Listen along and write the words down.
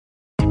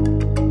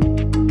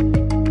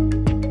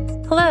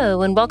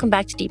Hello, and welcome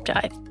back to Deep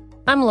Dive.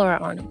 I'm Laura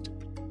Arnold.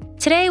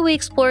 Today, we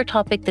explore a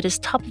topic that is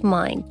top of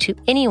mind to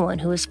anyone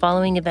who is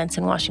following events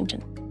in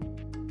Washington: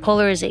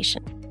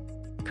 polarization,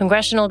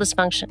 congressional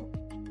dysfunction,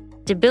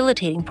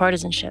 debilitating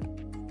partisanship,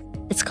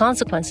 its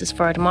consequences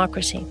for our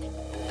democracy.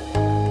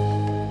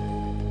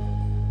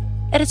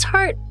 At its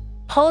heart,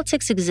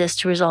 politics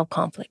exists to resolve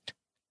conflict,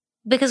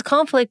 because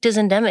conflict is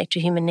endemic to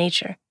human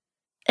nature,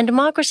 and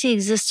democracy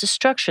exists to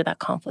structure that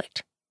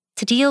conflict,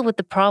 to deal with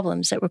the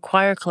problems that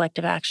require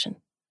collective action.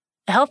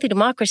 A healthy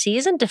democracy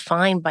isn't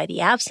defined by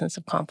the absence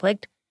of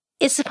conflict.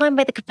 It's defined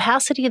by the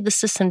capacity of the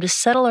system to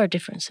settle our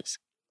differences.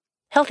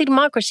 Healthy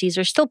democracies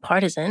are still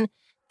partisan,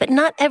 but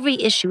not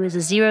every issue is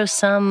a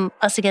zero-sum,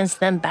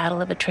 us-against-them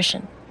battle of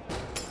attrition.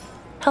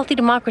 Healthy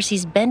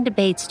democracies bend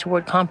debates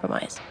toward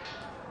compromise.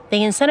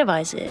 They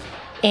incentivize it,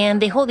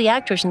 and they hold the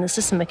actors in the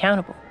system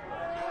accountable.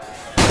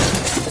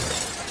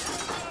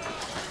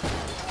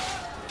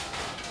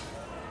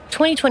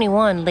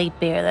 "2021 laid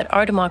bare that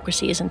our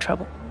democracy is in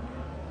trouble.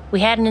 We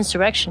had an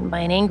insurrection by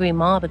an angry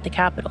mob at the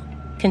Capitol,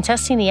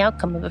 contesting the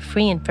outcome of a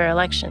free and fair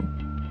election.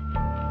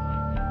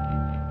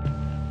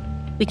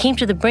 We came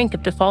to the brink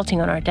of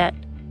defaulting on our debt.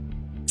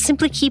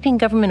 Simply keeping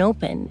government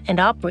open and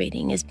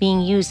operating is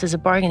being used as a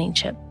bargaining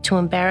chip to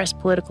embarrass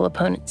political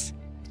opponents.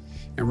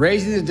 And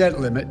raising the debt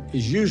limit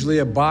is usually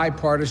a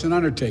bipartisan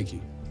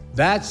undertaking.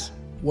 That's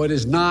what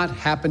is not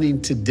happening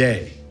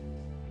today."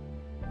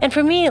 And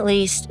for me, at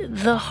least,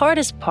 the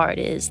hardest part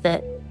is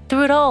that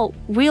through it all,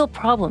 real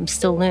problems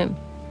still loom.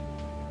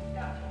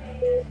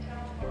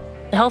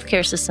 The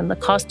healthcare system that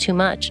costs too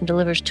much and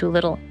delivers too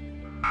little.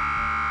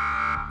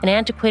 An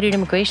antiquated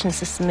immigration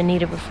system in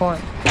need of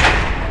reform.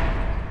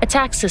 A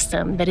tax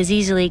system that is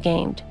easily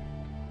gamed.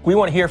 We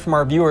want to hear from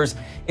our viewers,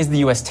 is the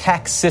U.S.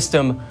 tax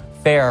system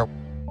fair?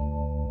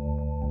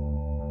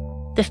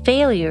 The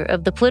failure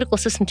of the political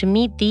system to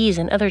meet these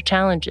and other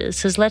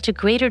challenges has led to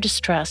greater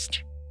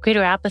distrust,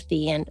 greater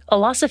apathy, and a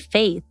loss of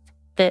faith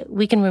that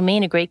we can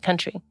remain a great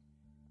country.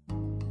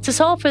 To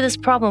solve for this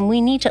problem, we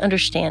need to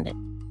understand it.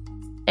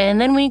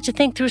 And then we need to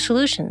think through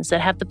solutions that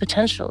have the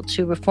potential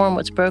to reform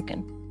what's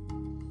broken.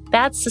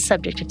 That's the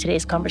subject of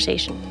today's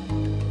conversation.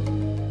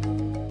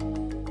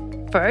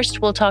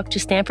 First, we'll talk to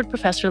Stanford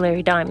professor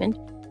Larry Diamond,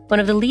 one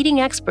of the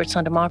leading experts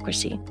on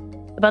democracy,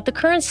 about the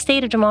current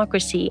state of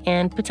democracy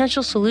and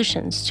potential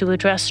solutions to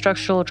address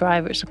structural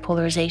drivers of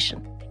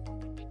polarization.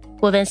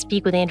 We'll then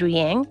speak with Andrew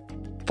Yang,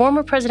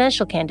 former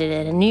presidential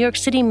candidate and New York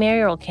City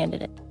mayoral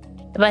candidate,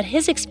 about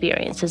his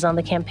experiences on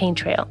the campaign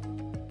trail,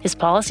 his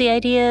policy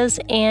ideas,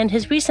 and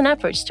his recent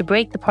efforts to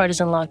break the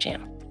partisan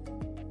logjam.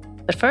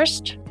 But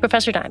first,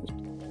 Professor Diamond.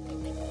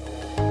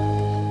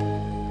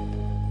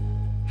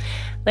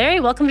 Larry,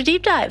 welcome to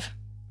Deep Dive.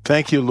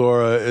 Thank you,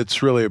 Laura.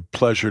 It's really a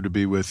pleasure to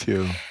be with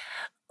you.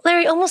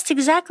 Larry, almost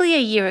exactly a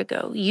year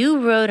ago, you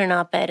wrote an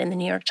op-ed in the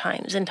New York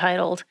Times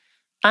entitled,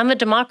 "I'm a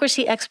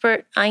democracy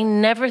expert. I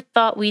never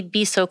thought we'd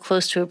be so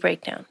close to a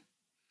breakdown."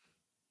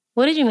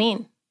 What did you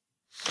mean?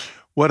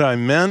 What I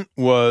meant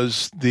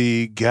was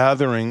the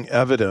gathering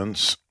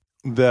evidence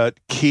that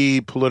key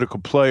political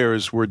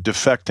players were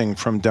defecting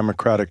from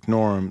democratic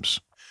norms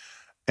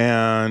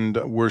and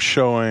were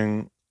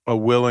showing a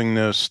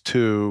willingness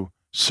to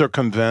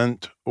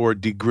circumvent or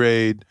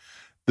degrade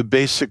the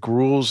basic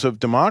rules of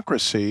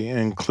democracy,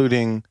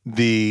 including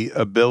the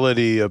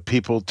ability of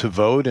people to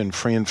vote in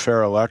free and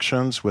fair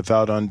elections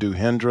without undue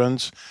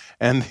hindrance,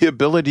 and the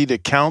ability to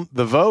count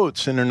the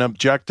votes in an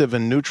objective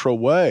and neutral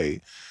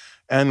way.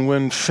 And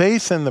when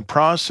faith in the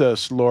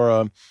process,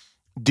 Laura,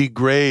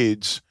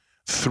 degrades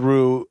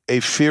through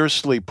a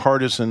fiercely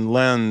partisan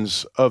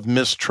lens of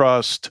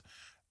mistrust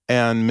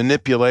and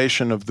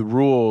manipulation of the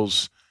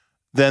rules,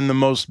 then the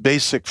most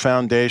basic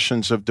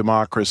foundations of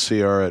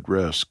democracy are at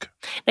risk.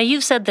 Now,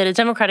 you've said that a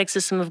democratic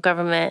system of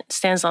government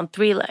stands on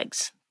three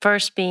legs.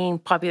 First being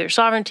popular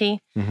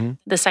sovereignty,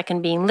 the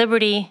second being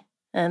liberty,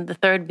 and the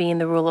third being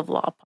the rule of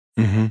law.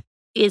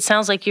 It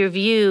sounds like your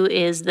view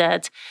is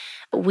that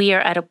we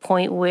are at a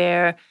point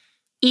where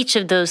each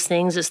of those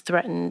things is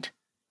threatened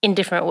in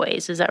different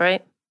ways. Is that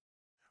right?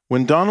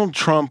 When Donald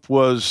Trump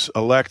was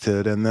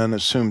elected and then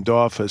assumed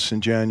office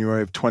in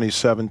January of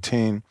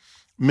 2017,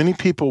 many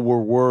people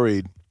were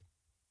worried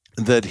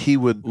that he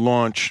would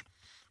launch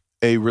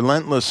a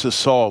relentless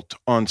assault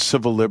on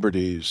civil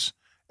liberties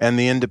and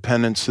the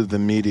independence of the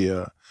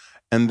media,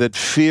 and that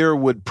fear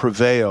would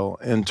prevail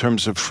in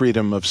terms of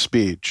freedom of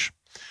speech.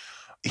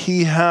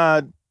 He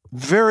had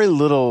very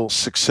little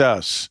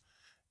success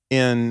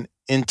in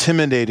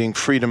intimidating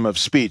freedom of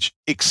speech,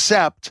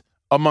 except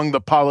among the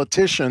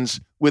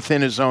politicians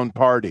within his own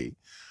party.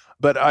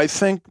 But I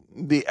think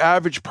the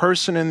average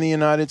person in the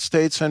United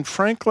States, and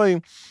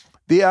frankly,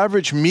 the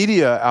average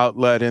media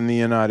outlet in the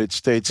United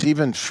States,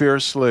 even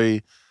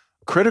fiercely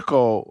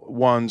critical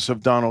ones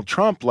of Donald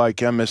Trump, like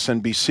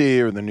MSNBC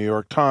or the New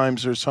York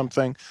Times or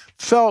something,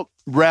 felt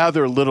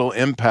rather little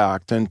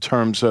impact in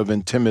terms of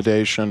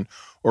intimidation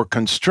or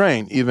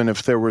constraint, even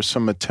if there were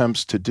some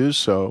attempts to do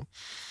so.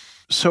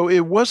 So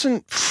it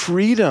wasn't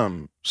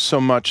freedom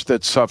so much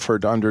that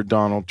suffered under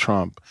Donald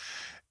Trump.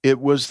 It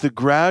was the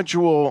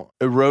gradual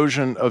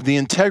erosion of the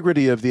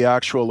integrity of the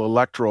actual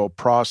electoral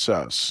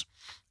process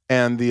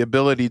and the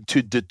ability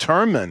to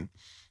determine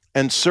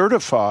and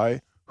certify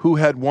who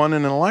had won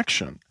an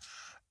election.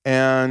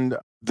 And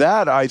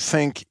that, I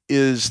think,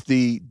 is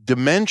the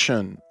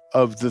dimension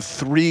of the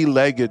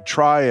three-legged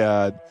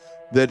triad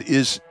that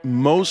is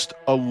most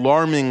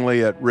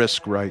alarmingly at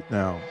risk right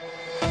now.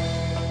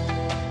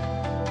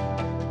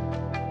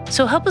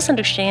 So help us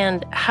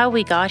understand how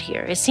we got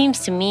here. It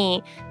seems to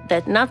me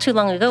that not too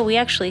long ago, we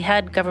actually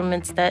had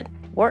governments that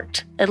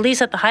worked, at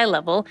least at the high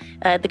level.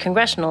 At the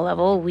congressional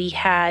level, we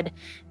had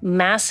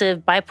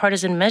massive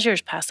bipartisan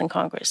measures passed in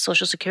Congress: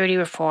 Social Security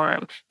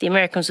reform, the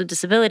Americans with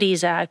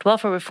Disabilities Act,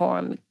 welfare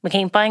reform,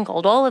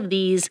 McCain-Feingold. All of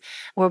these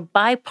were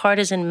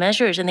bipartisan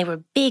measures, and they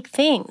were big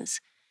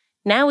things.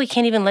 Now we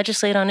can't even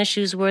legislate on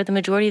issues where the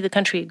majority of the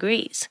country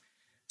agrees.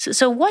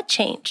 So what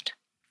changed?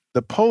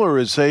 The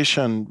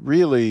polarization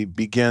really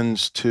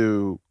begins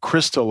to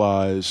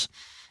crystallize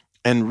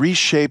and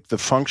reshape the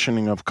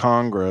functioning of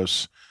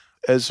Congress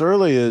as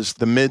early as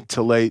the mid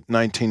to late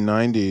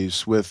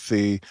 1990s with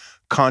the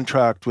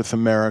contract with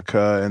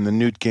America and the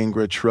Newt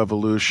Gingrich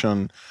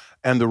revolution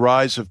and the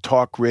rise of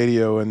talk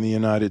radio in the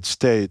United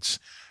States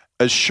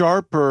as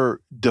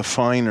sharper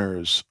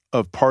definers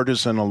of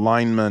partisan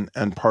alignment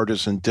and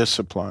partisan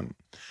discipline.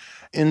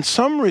 In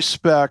some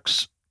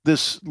respects,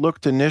 this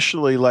looked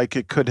initially like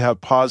it could have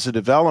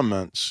positive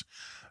elements,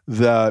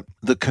 that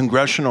the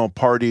congressional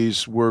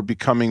parties were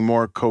becoming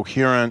more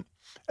coherent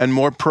and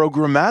more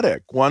programmatic.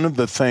 One of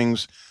the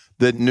things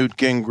that Newt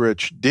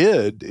Gingrich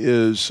did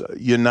is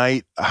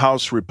unite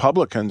House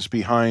Republicans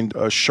behind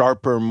a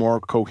sharper, more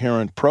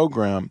coherent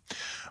program.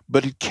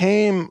 But it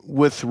came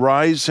with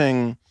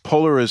rising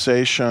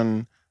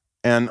polarization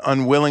and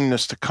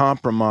unwillingness to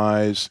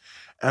compromise.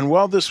 And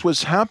while this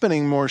was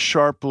happening more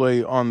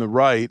sharply on the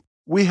right,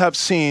 we have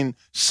seen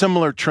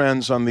similar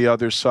trends on the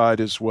other side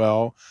as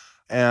well,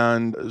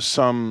 and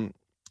some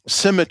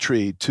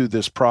symmetry to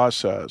this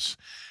process.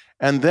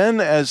 And then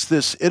as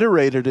this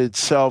iterated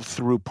itself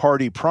through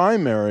party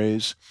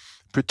primaries,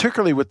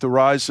 particularly with the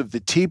rise of the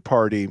Tea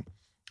Party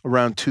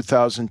around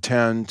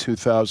 2010,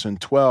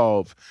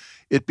 2012,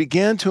 it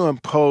began to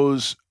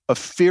impose a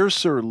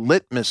fiercer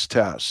litmus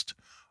test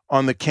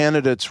on the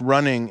candidates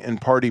running in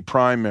party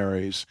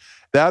primaries.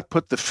 That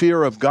put the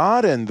fear of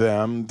God in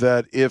them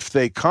that if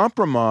they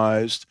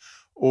compromised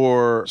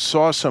or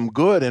saw some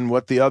good in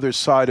what the other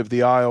side of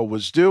the aisle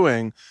was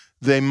doing,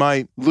 they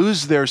might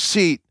lose their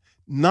seat,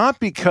 not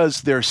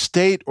because their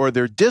state or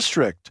their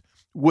district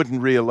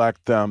wouldn't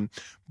reelect them,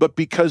 but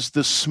because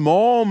the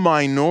small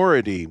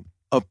minority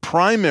of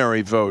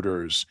primary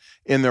voters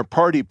in their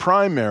party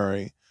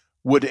primary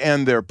would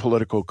end their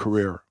political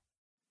career.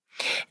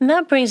 And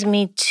that brings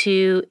me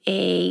to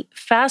a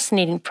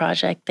fascinating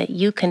project that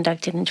you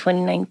conducted in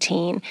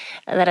 2019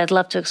 that I'd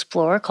love to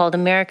explore, called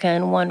America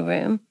in One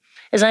Room.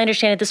 As I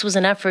understand it, this was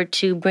an effort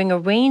to bring a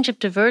range of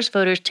diverse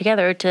voters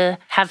together to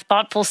have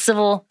thoughtful,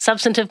 civil,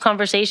 substantive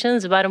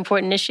conversations about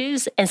important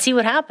issues and see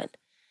what happened.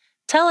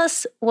 Tell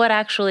us what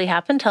actually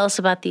happened. Tell us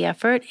about the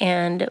effort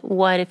and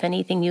what, if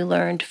anything, you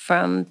learned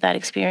from that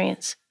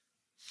experience.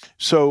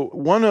 So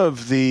one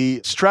of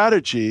the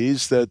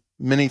strategies that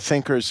many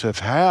thinkers have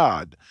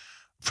had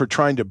for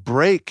trying to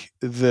break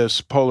this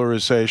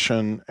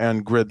polarization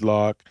and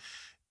gridlock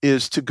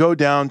is to go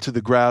down to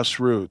the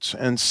grassroots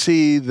and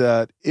see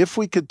that if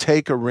we could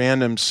take a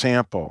random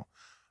sample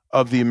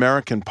of the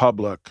American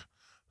public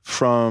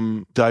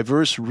from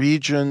diverse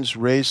regions,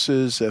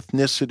 races,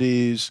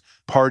 ethnicities,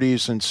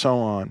 parties, and so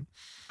on,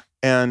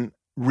 and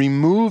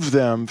remove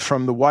them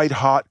from the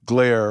white-hot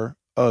glare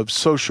of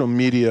social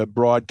media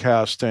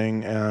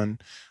broadcasting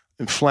and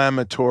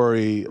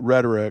inflammatory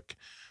rhetoric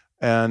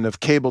and of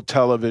cable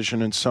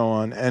television and so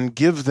on, and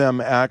give them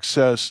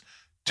access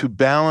to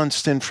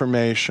balanced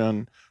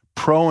information,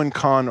 pro and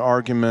con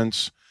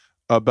arguments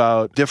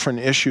about different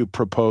issue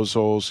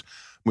proposals.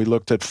 We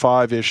looked at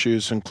 5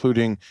 issues,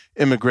 including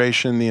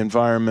immigration, the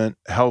environment,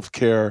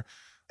 healthcare,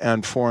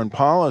 and foreign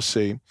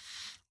policy.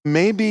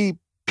 Maybe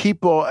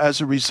people,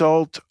 as a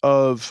result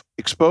of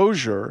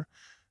exposure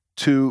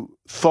to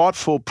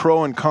thoughtful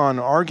pro and con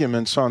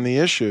arguments on the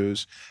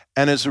issues,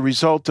 and as a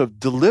result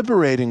of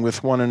deliberating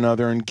with one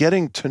another and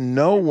getting to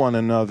know one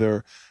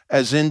another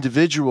as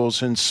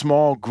individuals in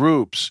small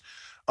groups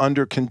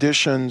under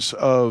conditions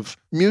of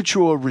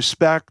mutual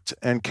respect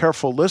and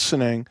careful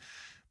listening,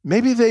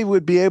 maybe they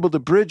would be able to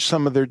bridge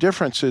some of their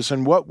differences.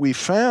 And what we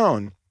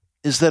found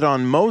is that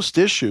on most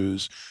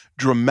issues,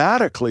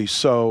 dramatically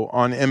so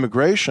on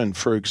immigration,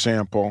 for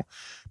example,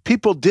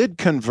 people did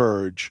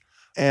converge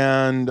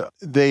and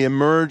they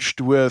emerged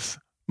with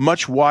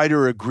much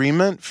wider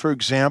agreement, for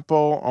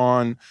example,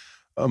 on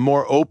a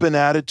more open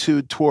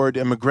attitude toward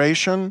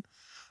immigration.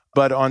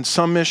 But on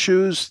some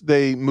issues,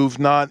 they moved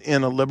not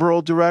in a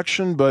liberal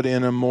direction, but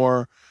in a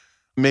more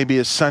maybe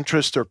a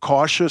centrist or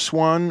cautious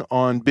one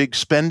on big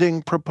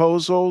spending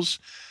proposals.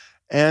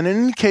 And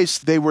in any case,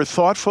 they were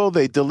thoughtful,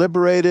 they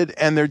deliberated,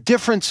 and their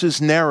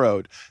differences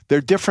narrowed.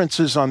 Their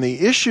differences on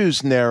the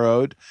issues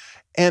narrowed,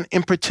 And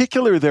in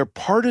particular, their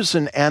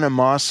partisan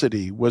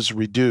animosity was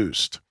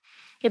reduced.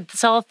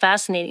 It's all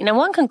fascinating. Now,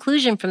 one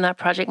conclusion from that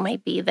project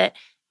might be that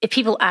if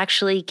people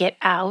actually get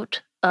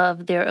out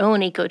of their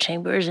own echo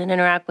chambers and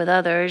interact with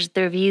others,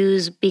 their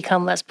views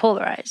become less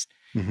polarized,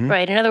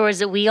 right? In other words,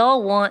 that we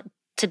all want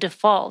to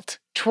default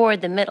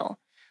toward the middle.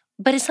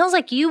 But it sounds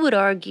like you would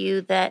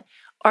argue that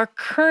our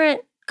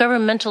current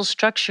governmental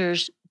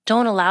structures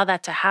don't allow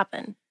that to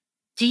happen.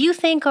 Do you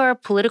think our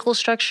political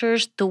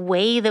structures, the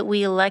way that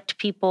we elect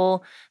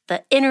people,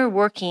 the inner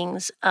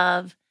workings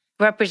of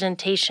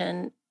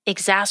representation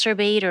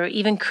exacerbate or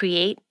even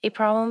create a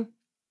problem?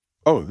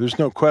 Oh, there's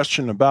no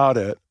question about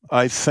it.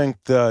 I think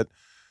that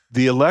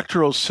the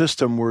electoral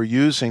system we're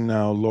using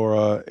now,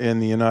 Laura, in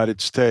the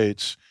United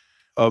States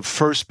of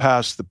first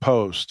past the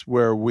post,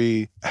 where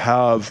we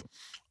have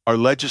our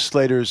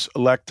legislators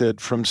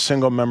elected from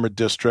single-member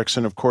districts,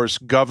 and of course,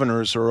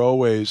 governors are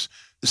always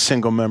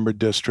single-member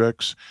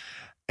districts,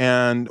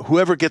 and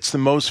whoever gets the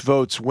most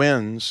votes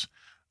wins,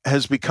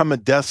 has become a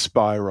death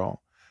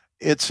spiral.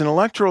 It's an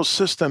electoral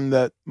system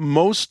that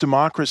most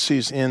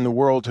democracies in the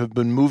world have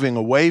been moving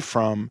away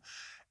from,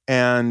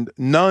 and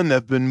none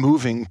have been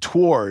moving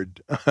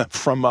toward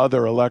from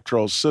other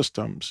electoral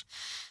systems.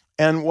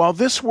 And while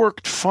this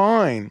worked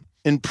fine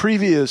in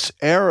previous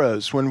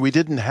eras when we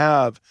didn't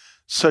have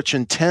such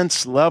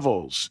intense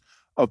levels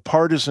of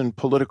partisan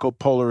political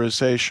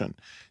polarization,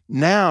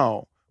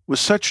 now, with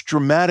such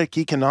dramatic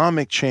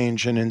economic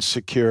change and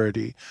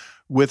insecurity,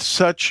 with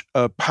such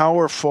a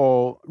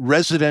powerful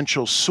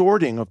residential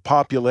sorting of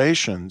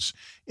populations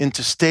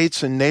into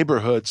states and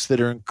neighborhoods that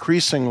are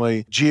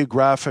increasingly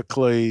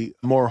geographically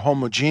more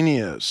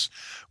homogeneous,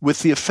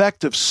 with the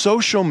effect of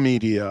social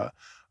media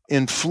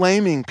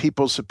inflaming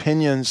people's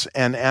opinions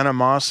and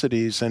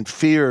animosities and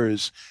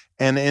fears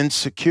and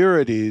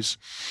insecurities,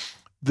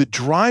 the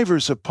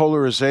drivers of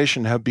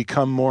polarization have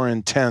become more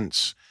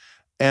intense.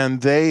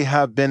 And they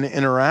have been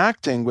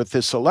interacting with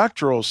this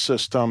electoral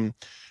system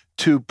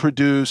to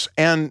produce,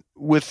 and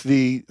with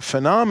the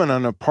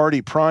phenomenon of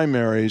party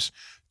primaries,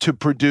 to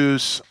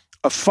produce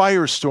a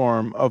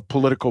firestorm of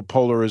political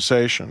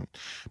polarization.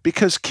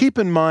 Because keep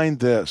in mind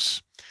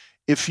this,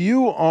 if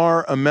you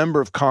are a member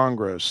of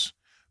Congress,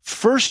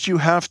 first you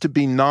have to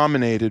be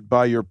nominated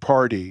by your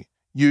party,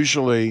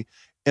 usually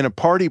in a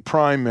party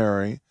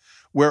primary,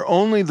 where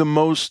only the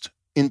most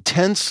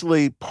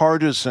intensely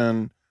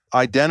partisan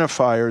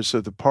identifiers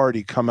of the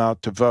party come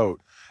out to vote.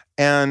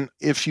 And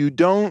if you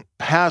don't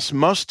pass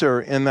muster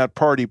in that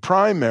party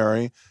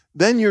primary,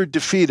 then you're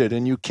defeated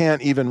and you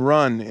can't even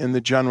run in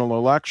the general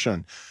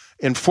election.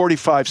 In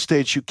 45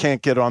 states, you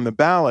can't get on the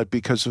ballot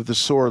because of the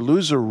sore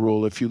loser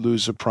rule if you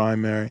lose a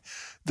primary.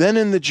 Then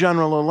in the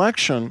general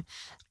election,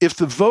 if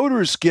the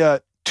voters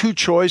get two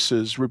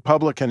choices,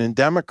 Republican and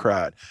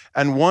Democrat,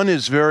 and one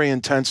is very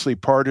intensely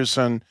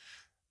partisan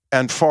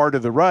and far to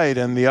the right,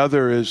 and the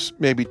other is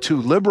maybe too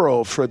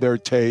liberal for their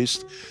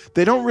taste,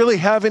 they don't really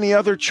have any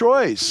other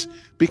choice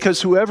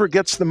because whoever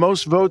gets the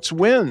most votes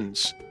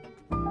wins.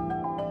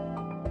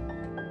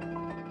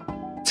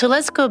 So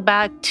let's go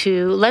back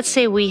to, let's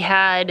say we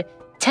had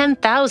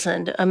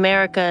 10,000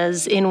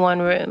 Americas in one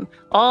room,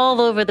 all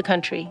over the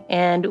country,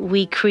 and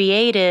we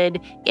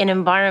created an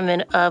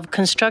environment of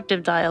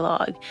constructive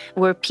dialogue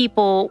where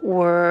people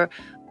were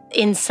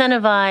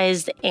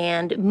incentivized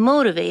and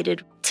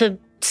motivated to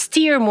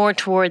steer more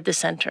toward the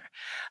center.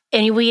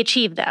 And we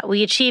achieved that.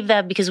 We achieved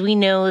that because we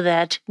know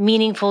that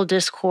meaningful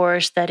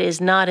discourse that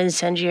is not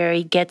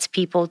incendiary gets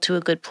people to a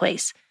good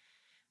place.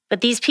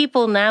 But these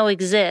people now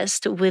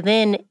exist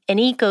within an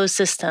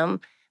ecosystem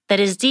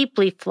that is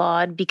deeply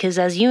flawed because,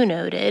 as you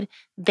noted,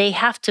 they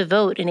have to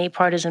vote in a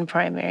partisan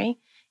primary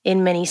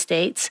in many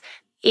states.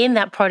 In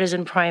that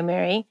partisan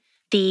primary,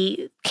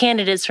 the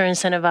candidates are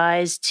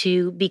incentivized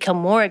to become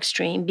more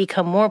extreme,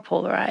 become more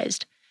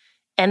polarized.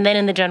 And then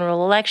in the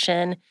general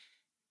election,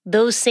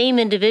 those same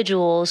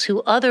individuals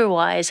who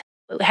otherwise,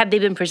 had they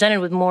been presented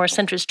with more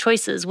centrist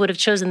choices, would have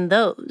chosen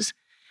those,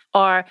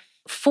 are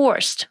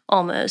forced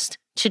almost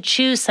to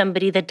choose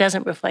somebody that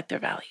doesn't reflect their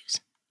values.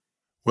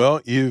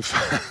 Well, you've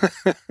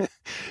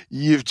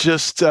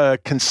just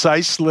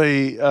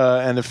concisely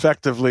and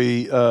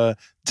effectively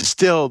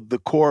distilled the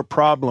core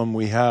problem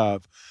we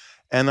have.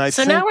 And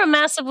so now we're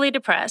massively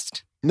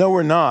depressed. No,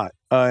 we're not.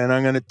 And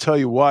I'm going to tell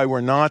you why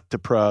we're not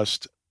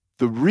depressed.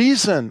 The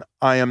reason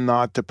I am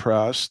not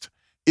depressed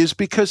is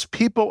because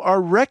people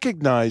are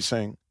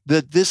recognizing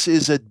that this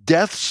is a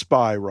death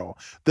spiral,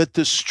 that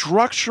the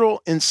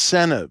structural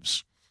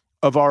incentives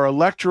of our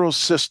electoral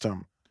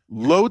system,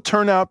 low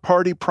turnout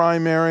party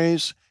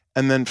primaries,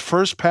 and then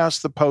first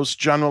past the post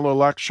general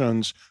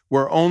elections,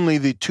 where only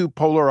the two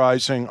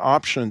polarizing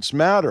options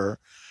matter,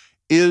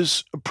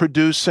 is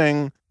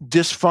producing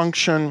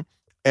dysfunction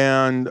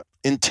and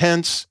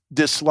intense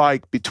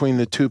dislike between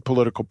the two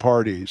political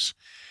parties.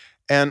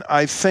 And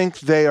I think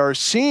they are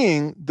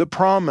seeing the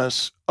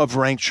promise of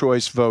ranked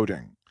choice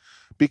voting.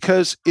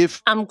 Because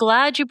if... I'm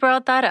glad you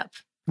brought that up.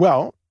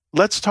 Well,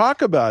 let's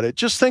talk about it.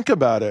 Just think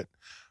about it.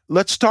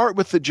 Let's start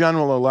with the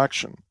general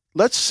election.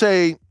 Let's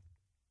say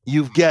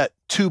you get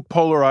two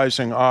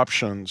polarizing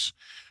options,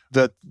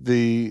 that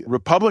the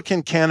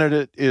Republican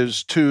candidate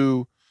is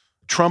too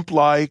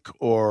Trump-like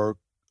or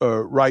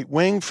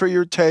right-wing for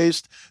your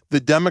taste,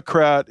 the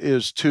Democrat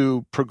is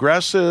too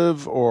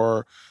progressive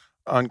or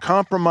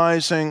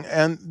uncompromising,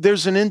 and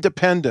there's an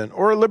independent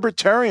or a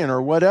libertarian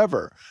or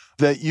whatever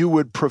that you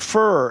would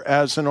prefer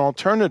as an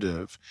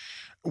alternative.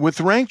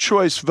 With ranked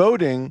choice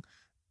voting,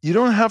 you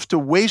don't have to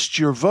waste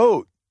your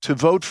vote to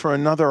vote for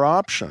another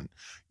option.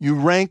 You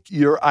rank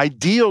your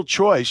ideal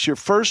choice, your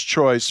first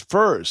choice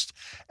first.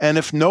 And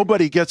if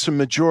nobody gets a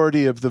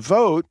majority of the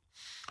vote,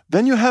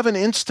 then you have an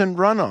instant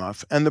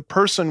runoff. And the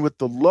person with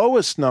the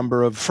lowest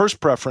number of first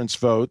preference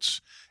votes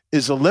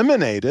is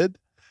eliminated.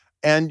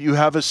 And you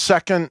have a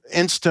second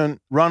instant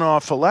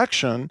runoff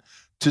election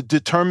to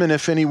determine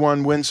if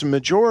anyone wins a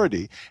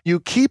majority.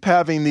 You keep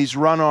having these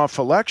runoff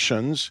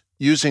elections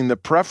using the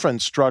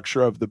preference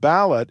structure of the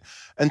ballot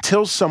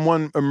until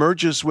someone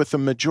emerges with a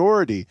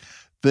majority.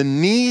 The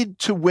need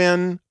to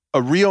win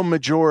a real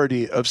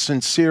majority of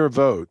sincere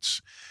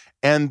votes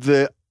and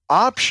the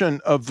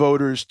option of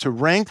voters to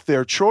rank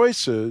their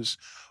choices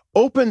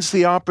opens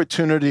the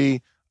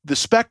opportunity, the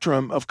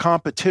spectrum of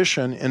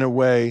competition in a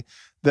way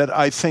that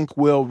I think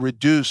will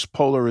reduce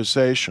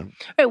polarization.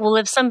 Right. Well,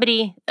 if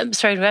somebody, I'm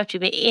sorry to interrupt you,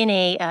 but in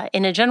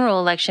a general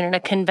election, in a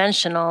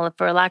conventional,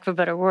 for lack of a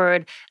better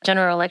word,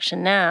 general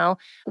election now,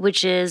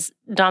 which is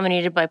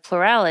dominated by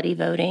plurality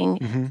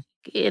voting,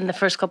 in the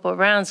first couple of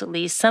rounds at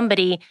least,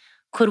 somebody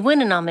could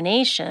win a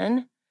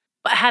nomination,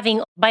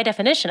 having, by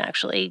definition,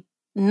 actually,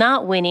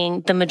 not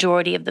winning the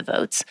majority of the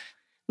votes.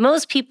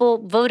 Most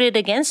people voted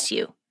against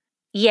you,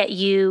 yet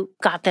you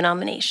got the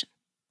nomination.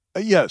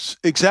 Yes,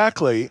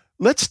 exactly.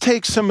 Let's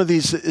take some of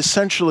these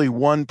essentially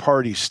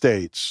one-party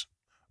states.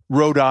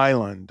 Rhode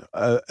Island,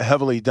 a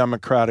heavily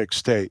Democratic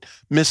state.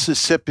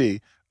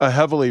 Mississippi, a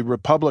heavily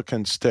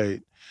Republican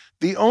state.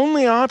 The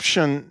only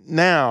option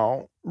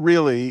now,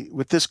 really,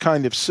 with this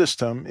kind of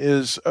system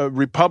is a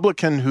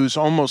Republican who's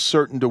almost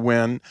certain to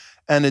win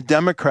and a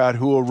Democrat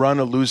who will run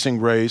a losing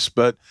race,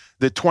 but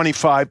the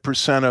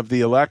 25% of the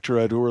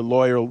electorate who are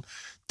loyal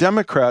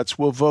Democrats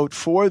will vote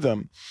for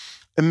them.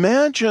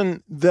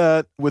 Imagine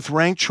that with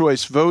ranked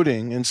choice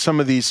voting in some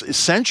of these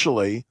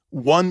essentially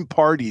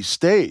one-party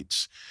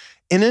states,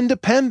 an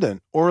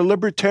independent or a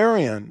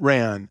libertarian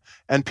ran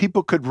and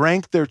people could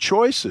rank their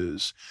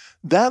choices.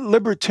 That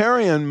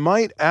libertarian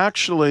might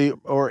actually,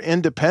 or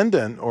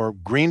independent or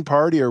Green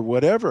Party or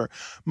whatever,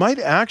 might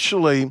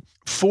actually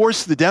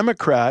force the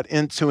Democrat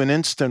into an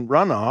instant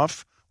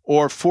runoff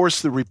or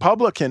force the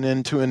Republican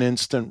into an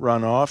instant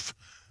runoff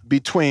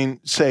between,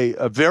 say,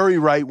 a very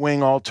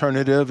right-wing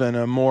alternative and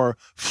a more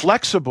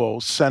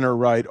flexible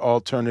center-right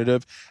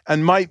alternative,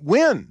 and might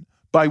win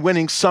by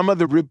winning some of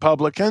the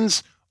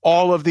Republicans,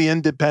 all of the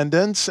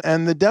independents,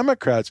 and the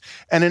Democrats.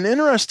 And an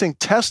interesting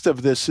test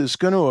of this is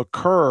going to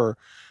occur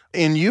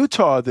in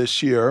Utah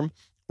this year,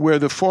 where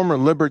the former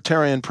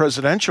Libertarian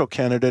presidential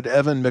candidate,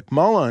 Evan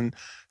McMullin,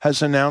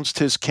 has announced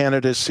his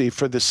candidacy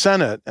for the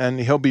Senate,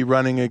 and he'll be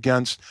running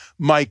against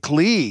Mike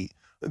Lee,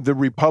 the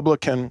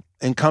Republican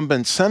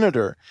incumbent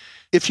senator.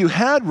 If you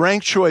had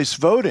ranked choice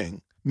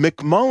voting,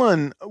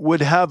 McMullin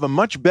would have a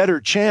much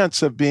better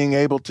chance of being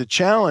able to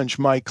challenge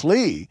Mike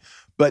Lee.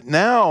 But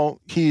now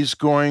he's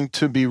going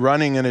to be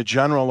running in a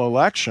general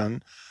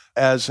election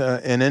as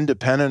an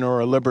independent or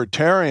a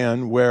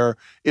libertarian, where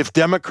if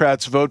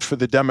Democrats vote for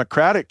the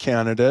Democratic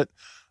candidate,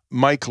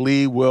 Mike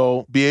Lee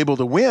will be able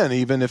to win,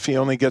 even if he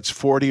only gets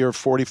 40 or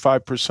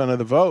 45% of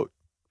the vote.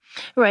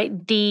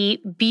 Right.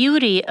 The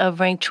beauty of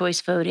ranked choice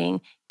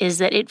voting is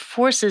that it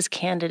forces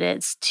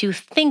candidates to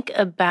think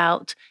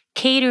about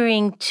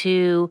catering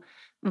to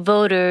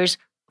voters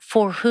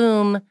for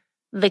whom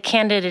the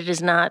candidate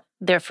is not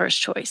their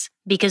first choice,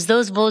 because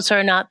those votes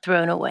are not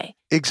thrown away.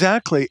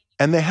 Exactly.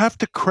 And they have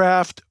to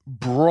craft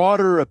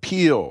broader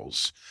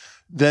appeals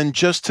than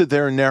just to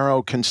their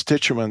narrow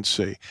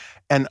constituency.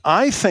 And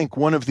I think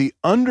one of the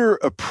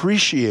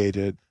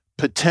underappreciated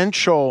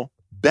potential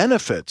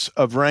benefits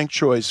of ranked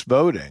choice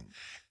voting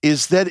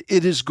is that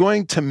it is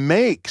going to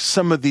make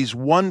some of these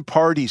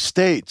one-party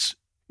states,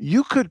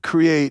 you could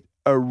create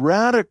a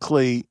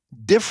radically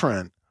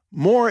different,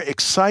 more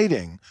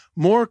exciting,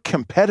 more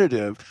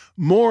competitive,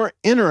 more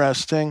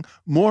interesting,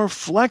 more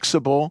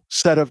flexible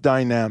set of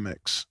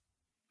dynamics.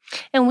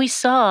 And we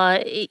saw,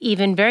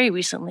 even very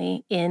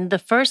recently, in the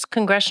first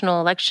congressional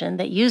election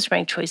that used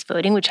ranked choice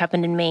voting, which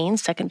happened in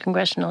Maine's 2nd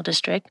Congressional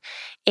District,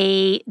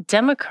 a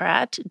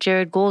Democrat,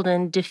 Jared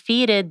Golden,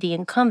 defeated the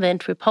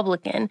incumbent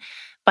Republican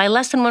by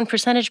less than 1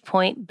 percentage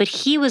point, but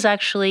he was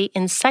actually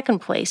in second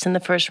place in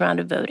the first round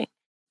of voting.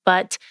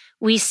 But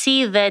we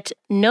see that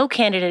no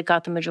candidate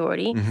got the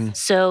majority,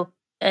 so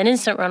an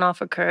instant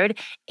runoff occurred,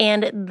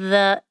 and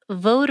the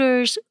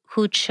voters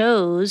who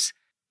chose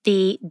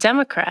the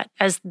Democrat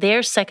as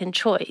their second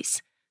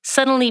choice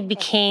suddenly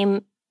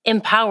became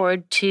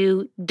empowered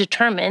to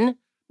determine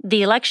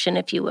the election,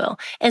 if you will.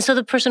 And so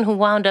the person who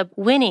wound up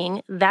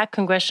winning that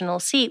congressional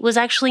seat was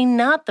actually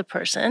not the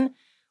person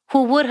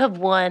who would have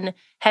won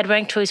had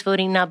ranked choice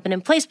voting not been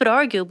in place, but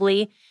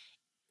arguably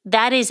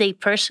that is a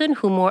person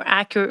who more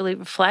accurately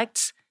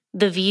reflects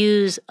the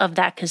views of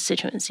that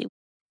constituency.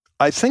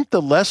 I think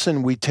the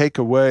lesson we take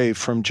away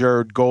from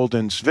Jared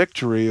Golden's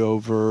victory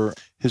over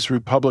his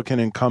Republican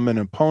incumbent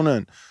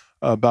opponent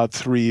about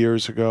 3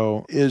 years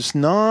ago is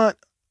not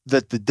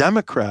that the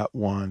Democrat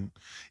won,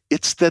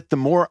 it's that the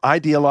more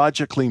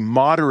ideologically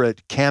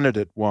moderate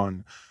candidate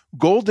won.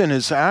 Golden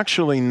is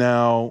actually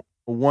now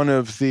one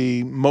of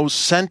the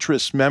most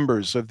centrist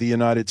members of the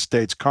United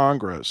States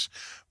Congress,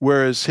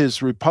 whereas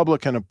his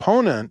Republican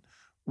opponent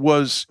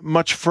was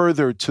much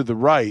further to the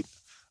right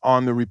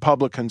on the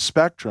Republican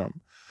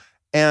spectrum.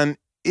 And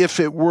if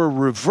it were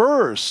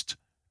reversed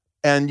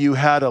and you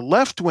had a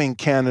left-wing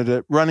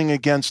candidate running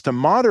against a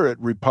moderate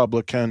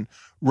Republican,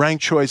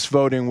 ranked choice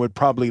voting would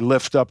probably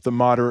lift up the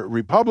moderate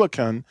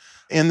Republican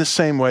in the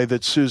same way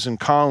that Susan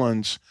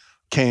Collins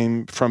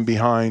came from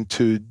behind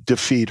to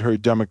defeat her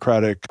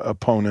Democratic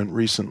opponent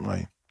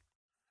recently.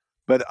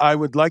 But I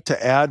would like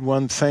to add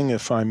one thing,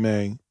 if I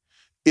may.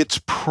 Its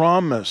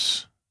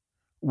promise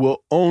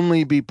will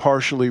only be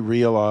partially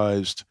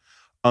realized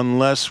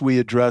unless we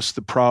address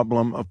the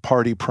problem of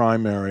party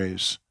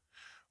primaries,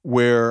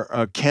 where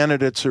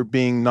candidates are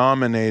being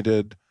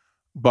nominated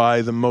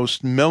by the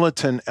most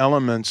militant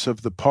elements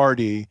of the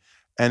party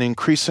and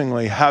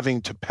increasingly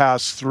having to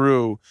pass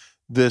through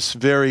this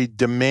very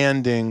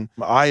demanding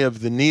eye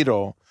of the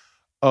needle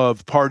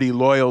of party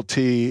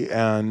loyalty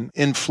and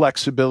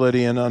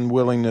inflexibility and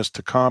unwillingness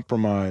to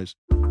compromise.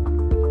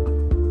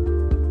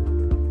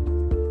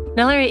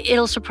 Now, Larry,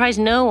 it'll surprise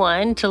no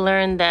one to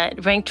learn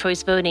that ranked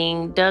choice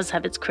voting does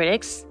have its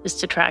critics, its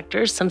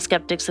detractors. Some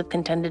skeptics have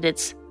contended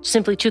it's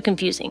simply too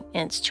confusing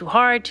and it's too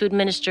hard to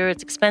administer,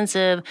 it's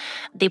expensive.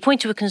 They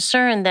point to a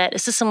concern that a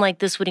system like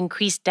this would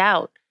increase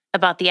doubt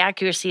about the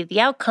accuracy of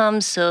the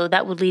outcomes, so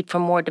that would lead for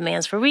more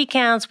demands for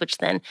recounts, which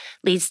then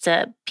leads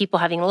to people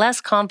having less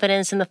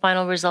confidence in the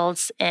final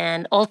results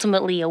and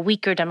ultimately a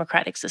weaker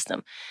democratic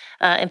system.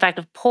 In fact,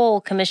 a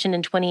poll commissioned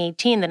in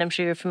 2018 that I'm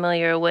sure you're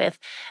familiar with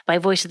by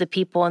Voice of the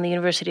People and the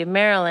University of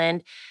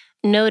Maryland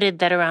noted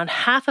that around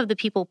half of the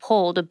people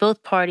polled of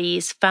both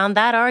parties found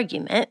that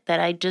argument that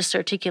I just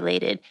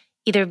articulated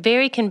either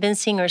very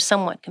convincing or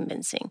somewhat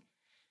convincing.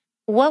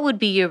 What would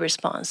be your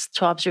response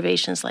to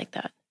observations like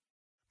that?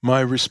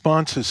 My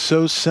response is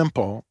so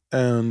simple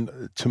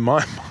and, to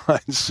my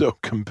mind, so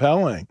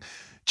compelling.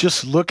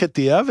 Just look at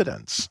the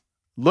evidence.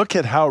 Look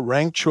at how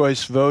ranked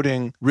choice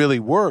voting really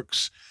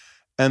works,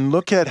 and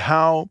look at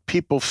how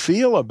people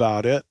feel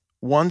about it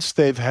once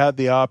they've had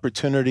the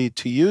opportunity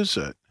to use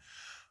it.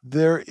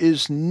 There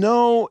is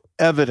no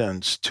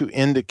evidence to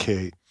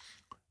indicate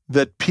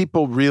that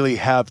people really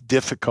have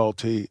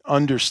difficulty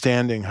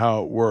understanding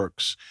how it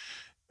works.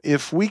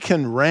 If we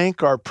can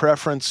rank our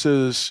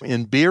preferences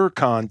in beer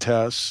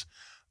contests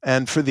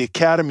and for the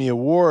Academy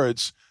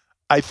Awards,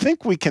 I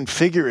think we can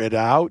figure it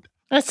out.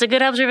 That's a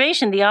good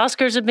observation. The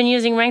Oscars have been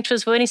using ranked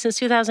choice voting since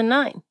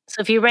 2009.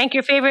 So if you rank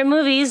your favorite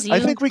movies, I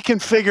think we can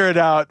figure it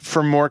out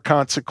for more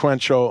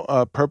consequential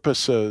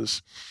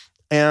purposes.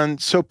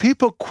 And so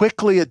people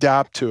quickly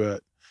adapt to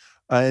it.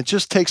 It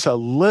just takes a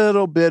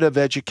little bit of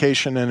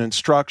education and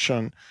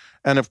instruction.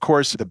 And of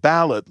course, the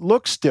ballot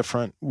looks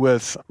different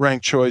with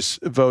ranked choice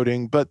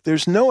voting, but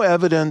there's no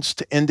evidence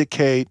to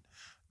indicate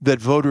that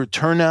voter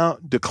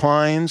turnout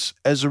declines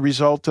as a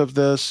result of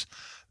this,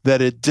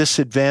 that it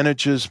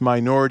disadvantages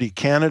minority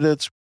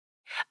candidates.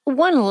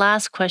 One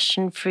last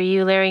question for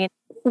you, Larry.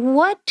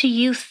 What do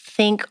you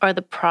think are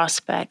the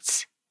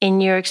prospects,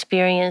 in your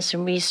experience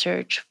and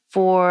research,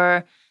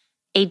 for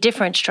a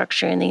different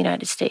structure in the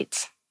United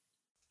States?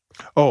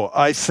 Oh,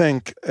 I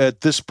think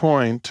at this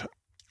point,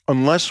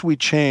 unless we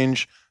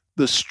change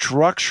the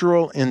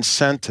structural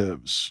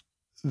incentives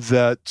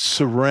that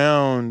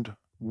surround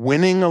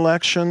winning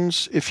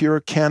elections if you're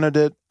a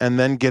candidate and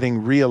then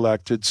getting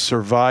reelected,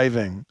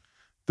 surviving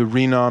the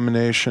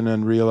renomination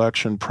and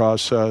reelection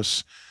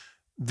process,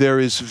 there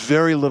is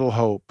very little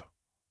hope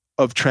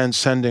of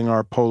transcending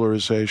our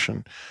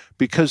polarization,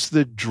 because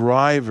the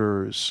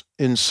drivers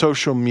in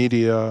social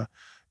media,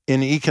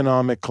 in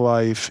economic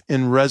life,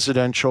 in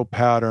residential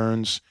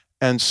patterns,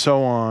 and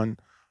so on,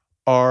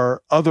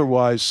 are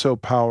otherwise so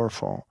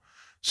powerful.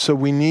 So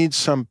we need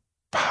some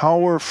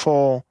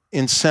powerful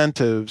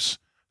incentives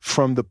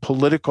from the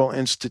political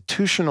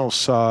institutional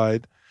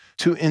side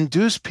to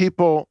induce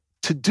people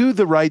to do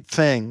the right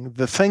thing,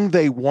 the thing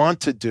they want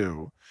to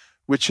do,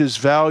 which is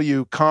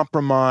value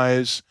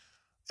compromise,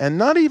 and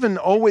not even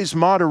always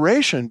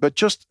moderation, but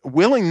just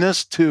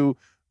willingness to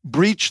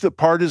breach the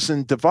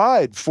partisan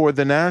divide for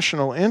the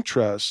national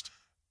interest.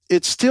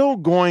 It's still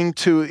going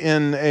to,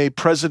 in a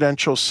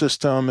presidential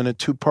system and a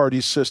two-party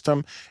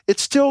system,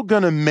 it's still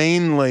going to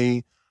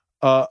mainly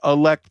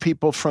elect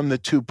people from the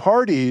two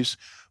parties,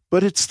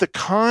 but it's the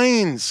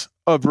kinds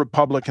of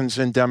Republicans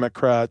and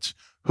Democrats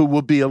who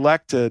will be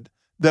elected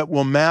that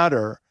will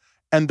matter,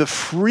 and the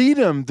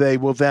freedom they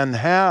will then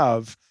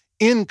have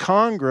in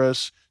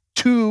Congress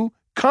to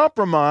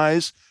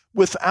compromise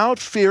without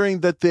fearing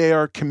that they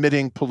are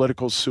committing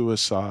political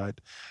suicide.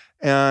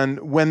 And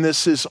when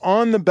this is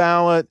on the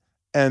ballot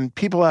and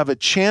people have a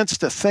chance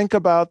to think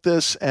about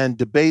this and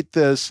debate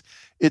this,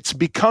 it's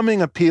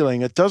becoming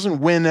appealing. It doesn't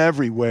win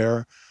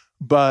everywhere,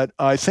 but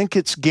I think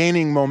it's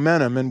gaining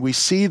momentum. And we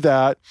see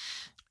that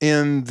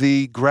in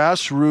the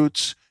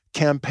grassroots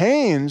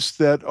campaigns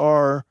that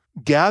are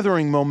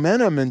gathering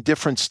momentum in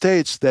different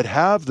states that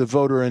have the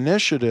voter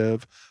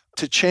initiative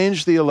to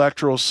change the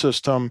electoral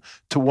system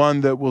to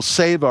one that will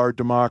save our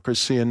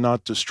democracy and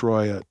not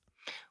destroy it.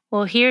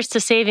 Well, here's to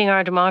saving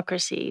our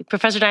democracy.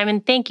 Professor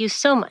Diamond, thank you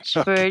so much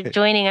for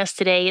joining us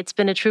today. It's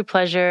been a true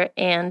pleasure,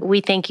 and we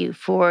thank you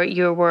for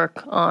your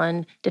work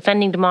on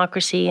defending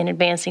democracy and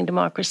advancing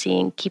democracy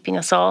and keeping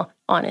us all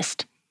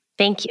honest.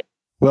 Thank you.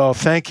 Well,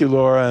 thank you,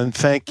 Laura, and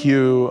thank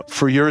you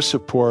for your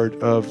support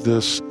of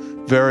this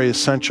very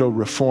essential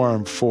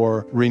reform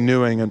for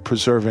renewing and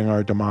preserving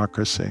our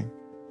democracy.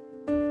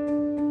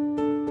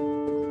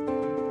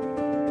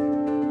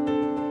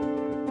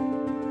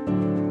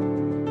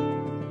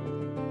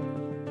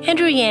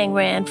 Andrew Yang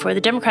ran for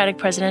the Democratic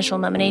presidential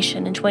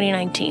nomination in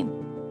 2019.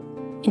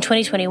 In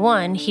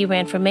 2021, he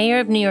ran for mayor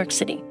of New York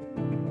City.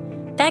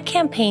 That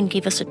campaign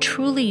gave us a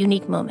truly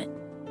unique moment.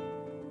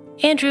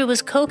 Andrew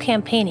was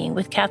co-campaigning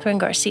with Kathryn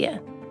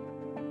Garcia.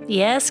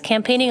 Yes,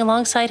 campaigning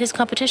alongside his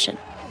competition.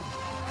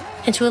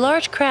 And to a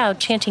large crowd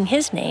chanting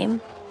his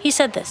name, he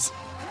said this.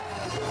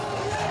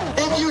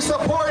 If you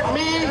support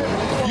me,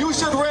 you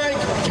should rank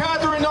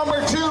Kathryn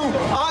number 2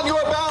 on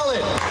your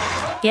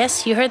ballot.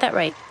 Yes, you heard that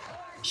right.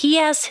 He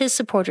asked his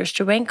supporters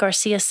to rank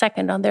Garcia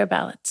second on their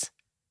ballots.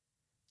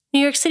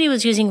 New York City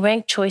was using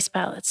ranked choice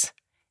ballots,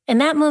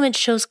 and that moment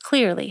shows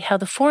clearly how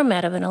the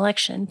format of an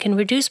election can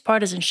reduce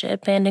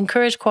partisanship and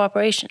encourage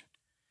cooperation.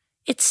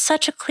 It's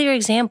such a clear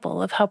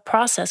example of how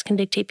process can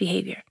dictate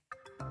behavior.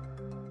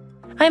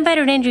 I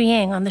invited Andrew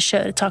Yang on the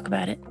show to talk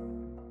about it.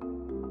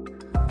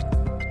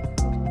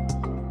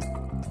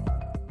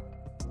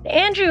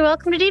 Andrew,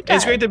 welcome to Deep Dive.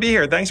 It's great to be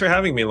here. Thanks for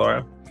having me,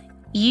 Laura.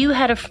 You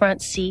had a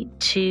front seat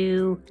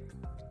to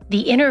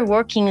the inner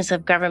workings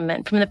of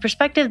government from the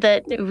perspective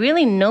that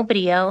really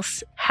nobody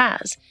else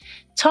has.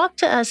 Talk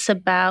to us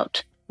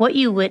about what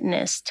you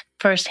witnessed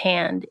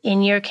firsthand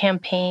in your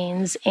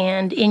campaigns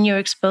and in your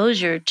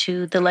exposure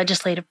to the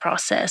legislative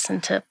process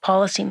and to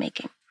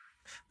policymaking.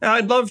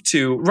 I'd love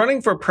to.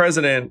 Running for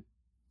president,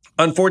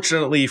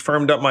 unfortunately,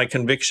 firmed up my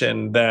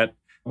conviction that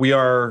we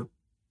are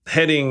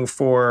heading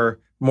for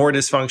more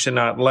dysfunction,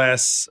 not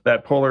less,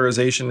 that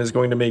polarization is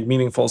going to make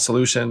meaningful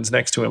solutions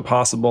next to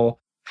impossible.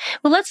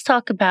 Well, let's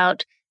talk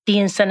about the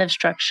incentive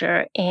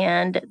structure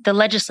and the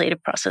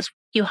legislative process.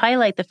 You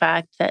highlight the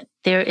fact that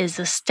there is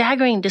a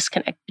staggering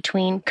disconnect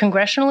between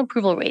congressional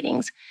approval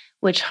ratings,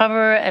 which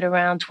hover at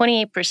around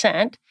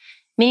 28%,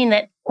 meaning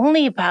that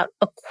only about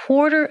a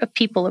quarter of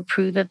people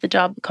approve of the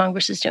job that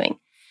Congress is doing.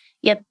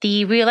 Yet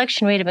the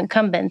re-election rate of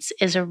incumbents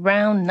is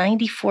around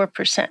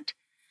 94%.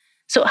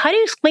 So how do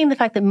you explain the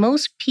fact that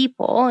most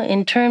people,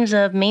 in terms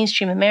of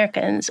mainstream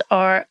Americans,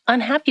 are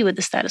unhappy with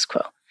the status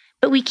quo?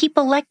 But we keep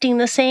electing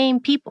the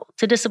same people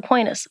to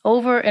disappoint us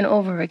over and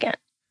over again.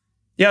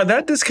 Yeah,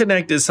 that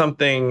disconnect is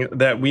something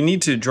that we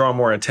need to draw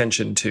more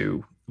attention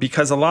to,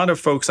 because a lot of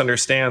folks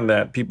understand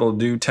that people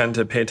do tend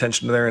to pay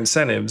attention to their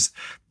incentives.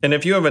 And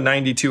if you have a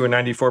 92 or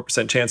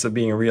 94% chance of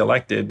being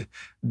reelected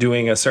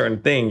doing a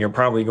certain thing, you're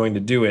probably going to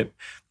do it.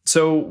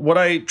 So what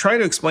I try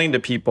to explain to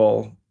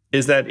people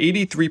is that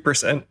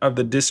 83% of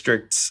the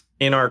districts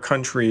in our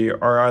country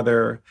are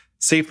either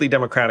safely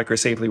Democratic or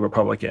safely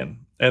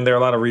Republican. And there are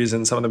a lot of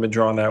reasons. Some of them have been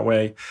drawn that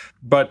way.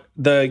 But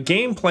the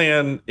game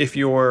plan, if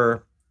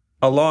you're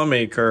a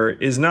lawmaker,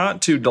 is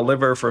not to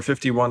deliver for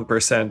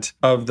 51%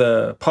 of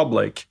the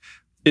public.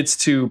 It's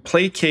to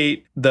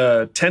placate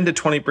the 10 to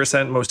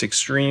 20% most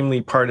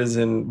extremely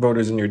partisan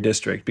voters in your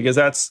district, because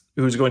that's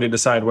who's going to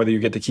decide whether you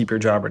get to keep your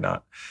job or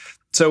not.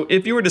 So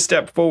if you were to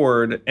step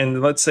forward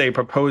and, let's say,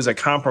 propose a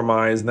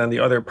compromise, and then the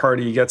other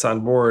party gets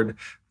on board,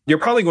 you're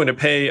probably going to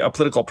pay a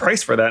political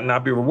price for that and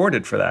not be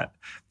rewarded for that,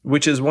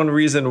 which is one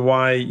reason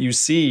why you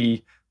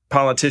see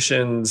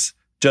politicians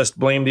just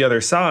blame the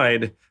other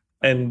side.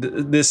 And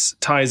this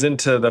ties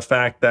into the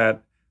fact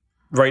that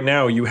right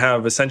now you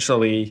have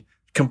essentially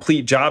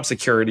complete job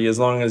security as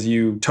long as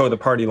you toe the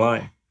party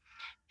line.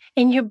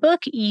 In your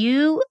book,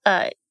 you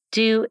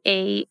do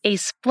a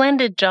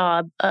splendid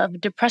job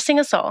of depressing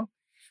us all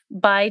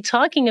by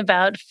talking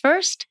about,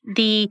 first,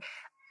 the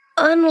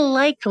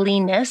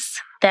unlikeliness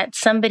that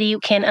somebody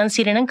can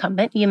unseat an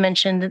incumbent. You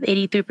mentioned that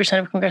 83%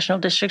 of congressional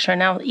districts are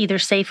now either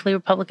safely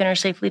Republican or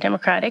safely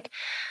Democratic.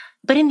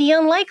 But in the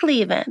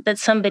unlikely event that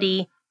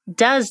somebody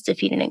does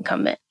defeat an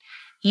incumbent,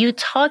 you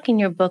talk in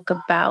your book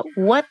about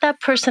what that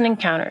person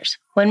encounters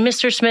when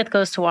Mr. Smith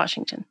goes to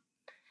Washington.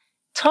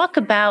 Talk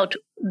about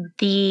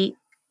the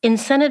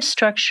incentive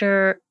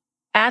structure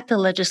at the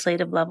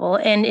legislative level,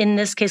 and in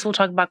this case, we'll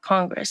talk about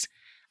Congress.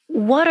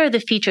 What are the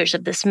features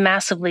of this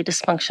massively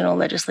dysfunctional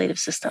legislative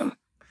system?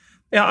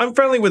 Yeah, I'm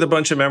friendly with a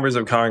bunch of members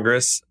of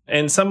Congress,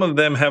 and some of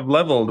them have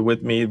leveled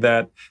with me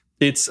that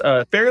it's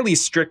a fairly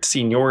strict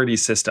seniority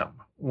system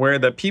where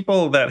the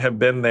people that have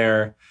been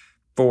there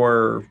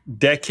for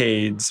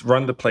decades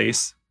run the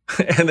place.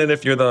 And then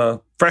if you're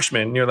the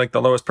freshman, you're like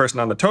the lowest person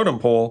on the totem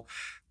pole,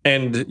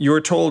 and you're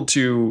told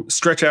to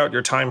stretch out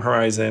your time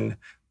horizon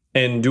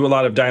and do a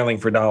lot of dialing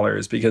for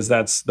dollars because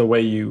that's the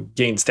way you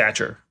gain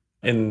stature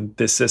in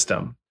this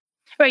system.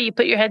 Right. You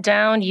put your head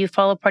down, you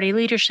follow party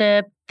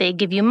leadership, they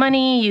give you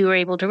money, you are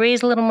able to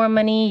raise a little more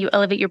money, you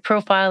elevate your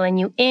profile, and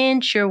you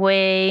inch your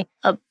way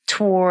up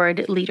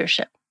toward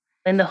leadership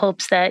in the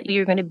hopes that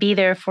you're going to be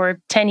there for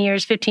 10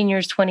 years, 15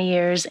 years, 20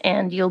 years,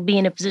 and you'll be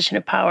in a position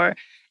of power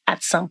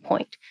at some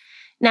point.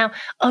 Now,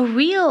 a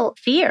real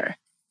fear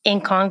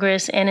in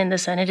Congress and in the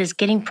Senate is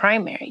getting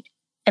primaried.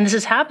 And this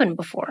has happened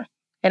before.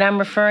 And I'm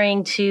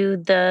referring to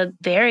the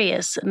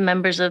various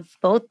members of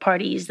both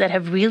parties that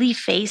have really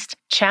faced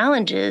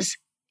challenges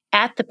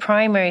at the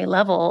primary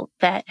level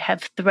that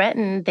have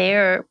threatened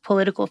their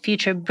political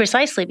future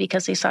precisely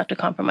because they sought to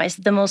compromise.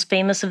 The most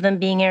famous of them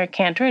being Eric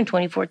Cantor in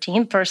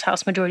 2014, first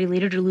House Majority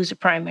Leader to lose a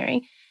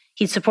primary.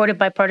 He supported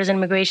bipartisan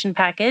immigration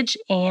package,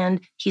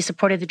 and he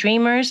supported the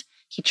Dreamers.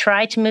 He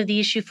tried to move the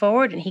issue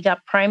forward, and he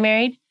got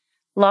primaried,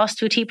 lost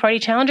to a Tea Party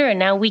challenger, and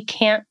now we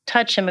can't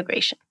touch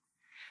immigration.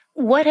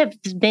 What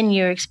has been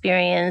your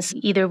experience,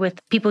 either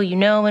with people you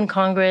know in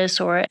Congress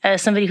or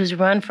as somebody who's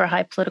run for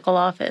high political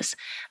office?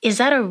 Is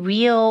that a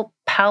real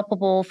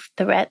palpable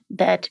threat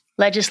that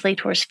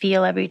legislators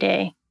feel every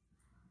day?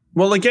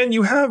 Well, again,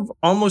 you have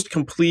almost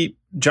complete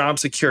job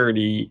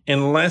security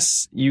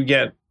unless you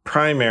get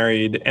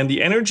primaried, and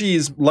the energy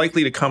is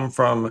likely to come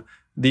from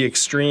the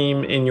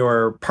extreme in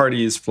your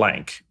party's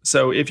flank.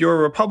 So if you're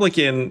a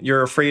Republican,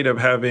 you're afraid of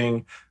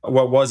having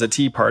what was a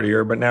Tea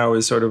Partier, but now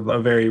is sort of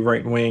a very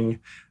right-wing,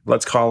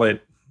 let's call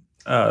it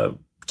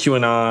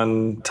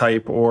QAnon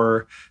type,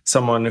 or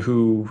someone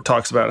who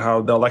talks about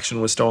how the election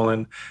was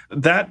stolen.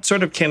 That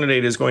sort of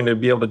candidate is going to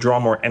be able to draw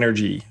more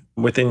energy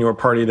within your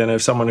party than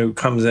if someone who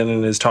comes in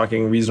and is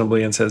talking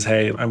reasonably and says,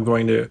 hey, I'm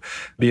going to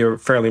be a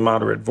fairly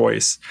moderate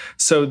voice.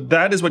 So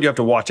that is what you have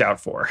to watch out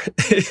for.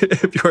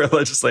 If you're a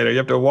legislator, you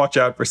have to watch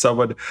out for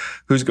someone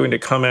who's going to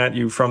come at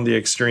you from the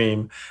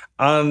extreme.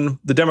 On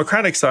the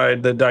Democratic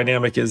side, the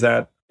dynamic is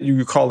that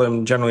you call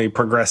them generally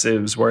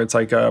progressives, where it's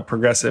like a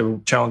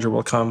progressive challenger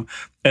will come,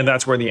 and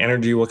that's where the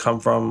energy will come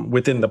from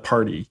within the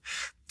party.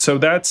 So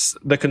that's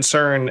the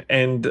concern.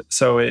 And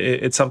so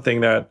it's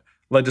something that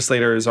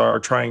legislators are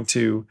trying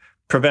to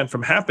prevent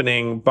from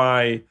happening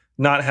by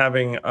not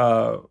having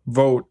a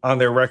vote on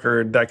their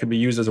record that could be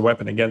used as a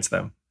weapon against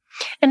them.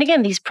 And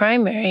again, these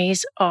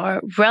primaries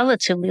are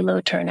relatively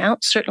low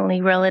turnout,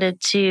 certainly relative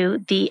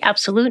to the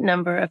absolute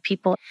number of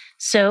people.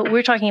 So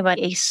we're talking about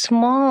a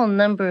small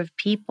number of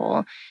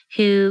people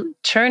who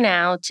turn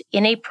out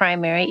in a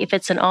primary. If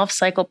it's an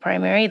off-cycle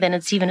primary, then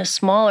it's even a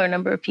smaller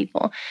number of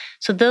people.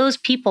 So those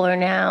people are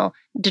now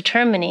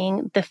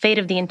determining the fate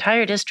of the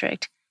entire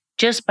district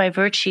just by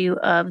virtue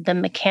of the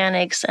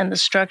mechanics and the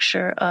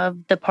structure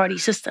of the party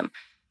system.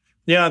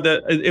 Yeah,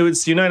 it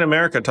was United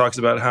America talks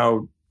about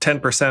how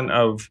 10%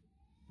 of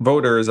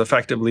voters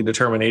effectively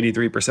determine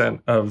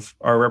 83% of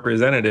our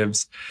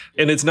representatives.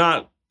 And it's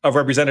not a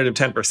representative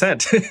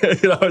 10%.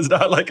 It's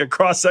not like a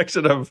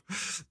cross-section of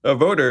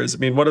voters. I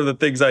mean, one of the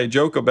things I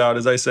joke about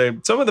is I say,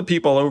 some of the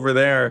people over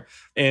there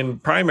in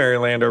primary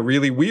land are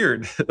really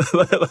weird.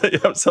 You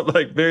have some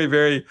like very,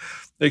 very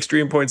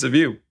extreme points of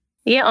view.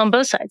 Yeah, on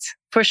both sides,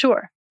 for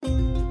sure.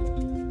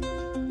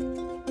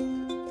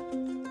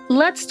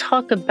 Let's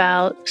talk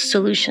about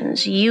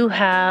solutions. You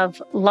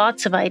have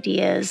lots of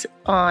ideas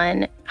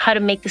on how to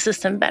make the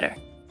system better.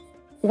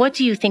 What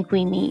do you think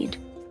we need?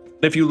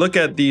 If you look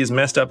at these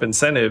messed up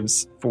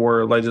incentives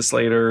for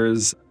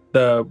legislators,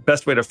 the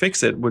best way to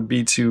fix it would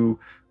be to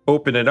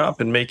open it up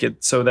and make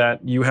it so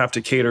that you have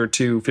to cater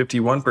to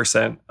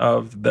 51%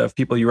 of the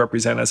people you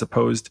represent as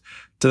opposed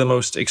to the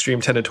most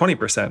extreme 10 to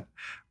 20%.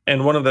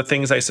 And one of the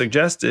things I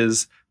suggest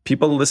is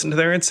people listen to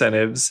their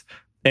incentives.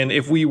 And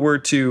if we were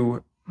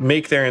to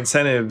make their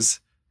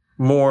incentives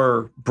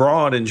more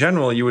broad in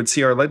general, you would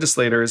see our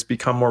legislators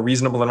become more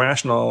reasonable and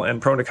rational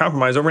and prone to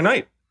compromise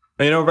overnight.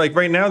 Like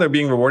right now, they're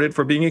being rewarded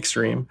for being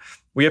extreme.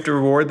 We have to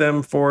reward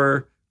them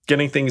for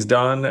getting things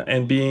done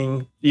and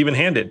being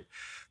even-handed.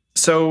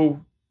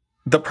 So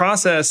the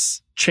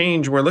process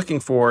change we're looking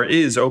for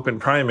is open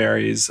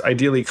primaries,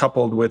 ideally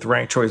coupled with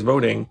ranked choice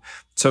voting,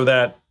 so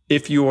that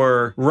if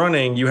you're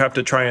running, you have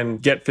to try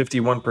and get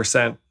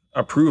 51%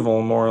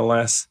 approval, more or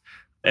less,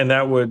 and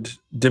that would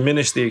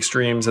diminish the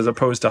extremes as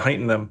opposed to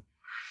heighten them.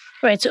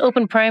 Right. So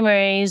open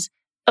primaries,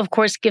 of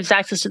course, gives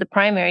access to the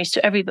primaries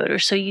to every voter.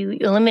 So you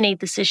eliminate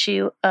this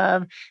issue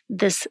of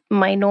this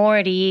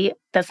minority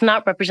that's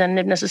not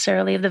representative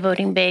necessarily of the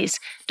voting base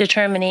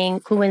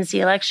determining who wins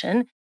the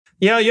election.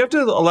 Yeah, you have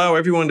to allow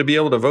everyone to be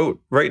able to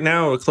vote. Right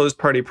now, a closed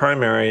party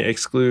primary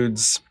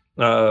excludes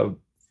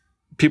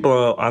people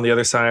on the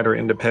other side or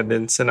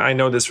independents. And I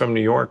know this from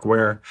New York,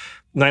 where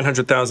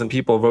 900,000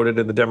 people voted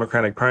in the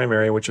Democratic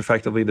primary, which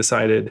effectively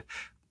decided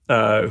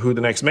who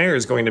the next mayor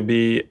is going to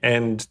be.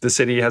 And the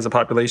city has a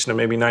population of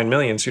maybe 9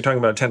 million. So you're talking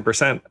about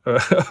 10%.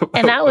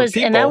 And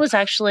that was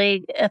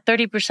actually a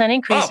 30%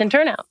 increase in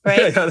turnout,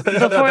 right? Yeah,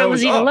 before it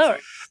was even lower.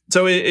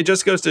 So it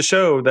just goes to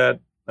show that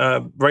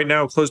Right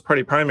now, closed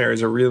party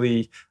primaries are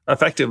really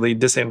effectively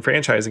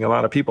disenfranchising a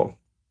lot of people.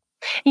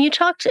 And you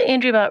talked,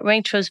 Andrew, about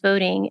ranked choice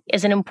voting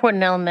as an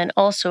important element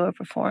also of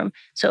reform.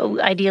 So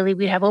ideally,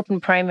 we'd have open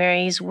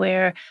primaries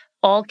where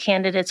all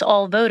candidates,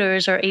 all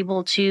voters are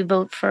able to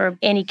vote for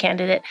any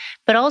candidate,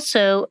 but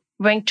also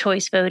ranked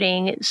choice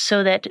voting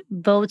so that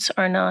votes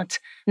are not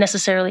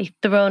necessarily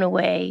thrown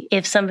away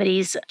if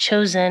somebody's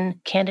chosen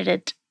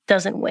candidate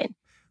doesn't win.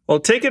 Well,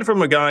 take it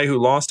from a guy who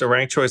lost a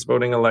ranked choice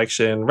voting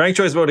election. Ranked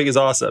choice voting is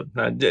awesome.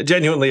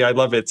 Genuinely, I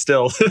love it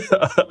still.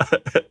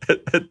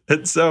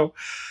 And so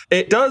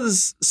it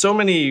does so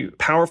many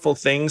powerful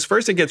things.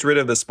 First, it gets rid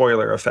of the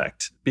spoiler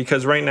effect,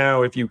 because right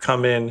now, if you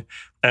come in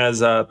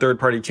as a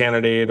third-party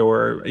candidate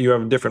or you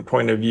have a different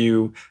point of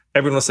view,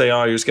 everyone will say,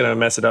 oh, you're just going to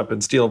mess it up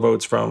and steal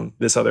votes from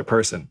this other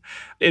person.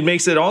 It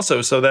makes it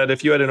also so that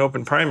if you had an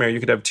open primary, you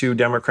could have 2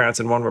 Democrats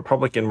and 1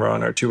 Republican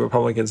run, or 2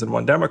 Republicans and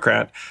 1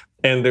 Democrat.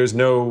 And there's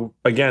no,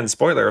 again,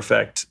 spoiler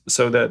effect,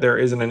 so that there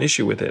isn't an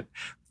issue with it.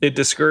 It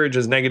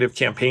discourages negative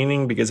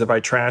campaigning, because if I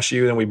trash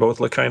you, then we both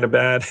look kind of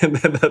bad, and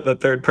then the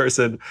third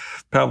person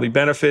probably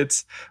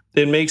benefits.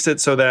 It makes it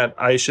so that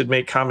I should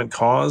make common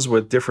cause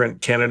with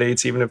different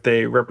candidates, even if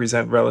they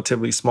represent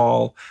relatively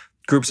small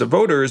groups of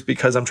voters,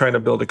 because I'm trying to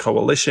build a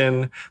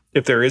coalition.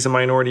 If there is a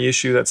minority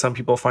issue that some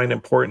people find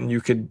important,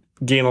 you could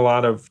gain a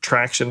lot of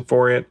traction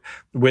for it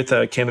with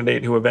a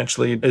candidate who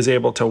eventually is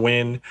able to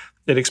win.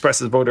 It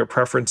expresses voter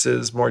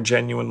preferences more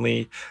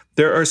genuinely.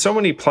 There are so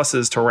many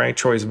pluses to ranked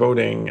choice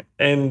voting,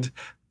 and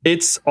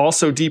it's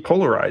also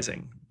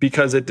depolarizing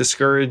because it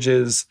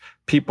discourages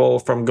people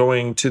from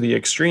going to the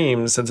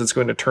extremes, since it's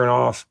going to turn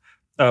off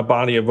a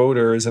body of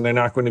voters and they're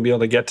not going to be able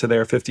to get to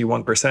their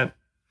 51%.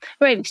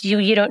 Right, because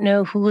you don't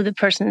know who the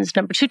person's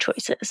number 2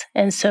 choice is.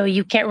 And so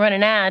you can't run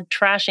an ad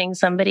trashing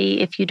somebody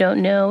if you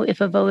don't know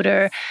if a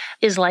voter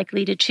is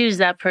likely to choose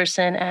that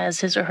person as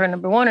his or her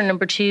number 1 or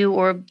number 2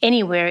 or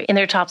anywhere in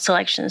their top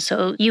selection.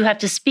 So you have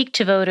to speak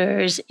to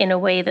voters in a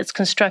way that's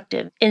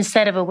constructive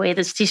instead of a way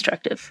that's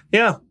destructive.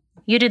 Yeah.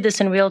 You did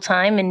this in real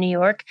time in New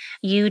York.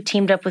 You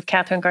teamed up with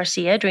Catherine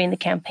Garcia during the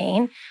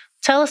campaign.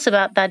 Tell us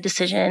about that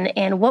decision,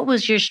 and what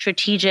was your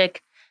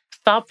strategic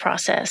thought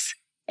process?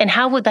 And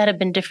how would that have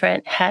been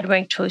different had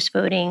ranked choice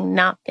voting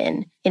not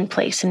been in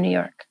place in New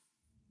York?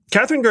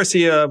 Catherine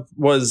Garcia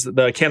was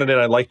the candidate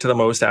I liked the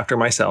most after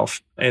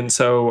myself. And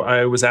so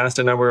I was asked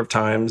a number of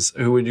times,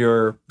 who would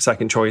your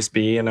second choice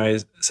be? And I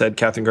said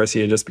Catherine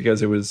Garcia just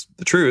because it was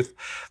the truth.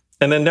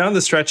 And then down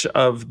the stretch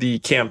of the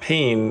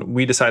campaign,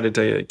 we decided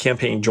to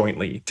campaign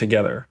jointly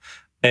together.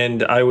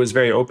 And I was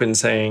very open,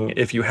 saying,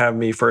 if you have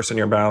me first on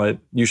your ballot,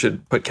 you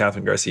should put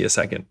Catherine Garcia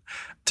second,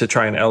 to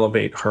try and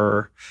elevate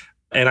her.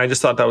 And I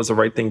just thought that was the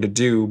right thing to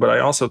do. But I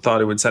also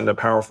thought it would send a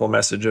powerful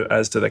message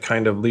as to the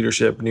kind of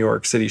leadership New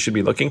York City should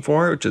be looking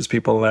for, which is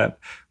people that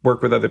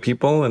work with other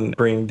people and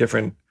bring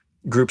different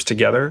groups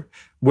together.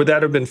 Would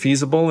that have been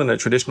feasible in a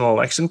traditional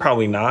election?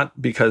 Probably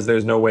not, because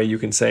there's no way you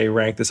can say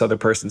rank this other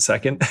person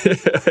second.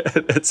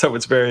 And so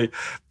it's very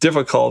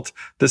difficult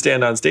to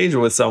stand on stage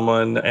with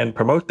someone and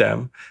promote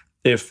them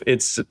if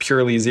it's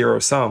purely zero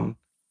sum.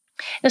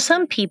 Now,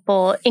 some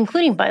people,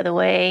 including, by the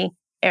way,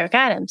 Eric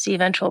Adams, the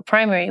eventual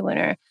primary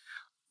winner,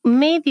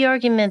 made the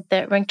argument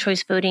that ranked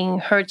choice voting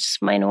hurts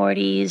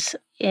minorities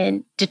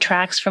and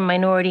detracts from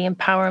minority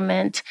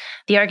empowerment,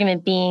 the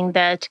argument being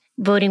that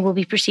voting will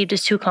be perceived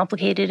as too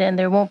complicated and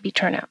there won't be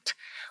turnout.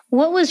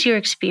 What was your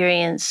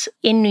experience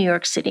in New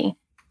York City?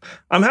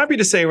 I'm happy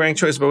to say ranked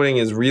choice voting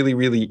is really,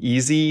 really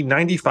easy.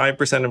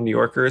 95% of New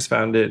Yorkers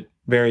found it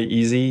very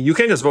easy. You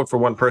can't just vote for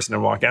one person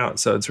and walk out,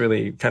 so it's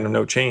really kind of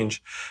no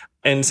change.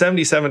 And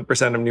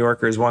 77% of New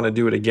Yorkers want to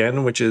do it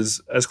again, which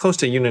is as close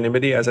to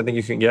unanimity as I think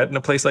you can get in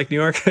a place like New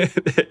York.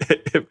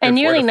 And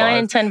nearly 9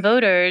 in 10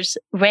 voters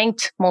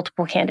ranked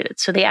multiple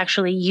candidates, so they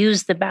actually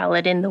used the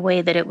ballot in the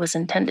way that it was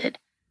intended.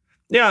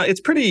 Yeah, it's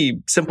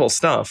pretty simple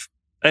stuff.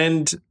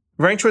 And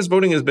ranked choice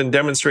voting has been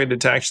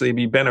demonstrated to actually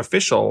be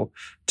beneficial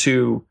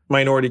to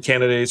minority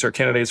candidates or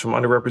candidates from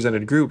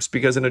underrepresented groups,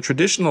 because in a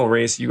traditional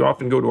race, you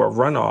often go to a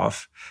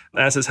runoff,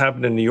 as has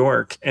happened in New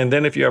York. And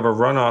then if you have a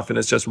runoff and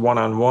it's just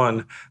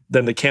one-on-one,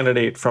 then the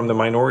candidate from the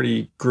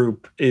minority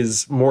group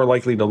is more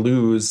likely to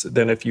lose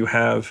than if you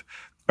have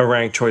a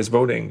ranked choice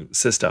voting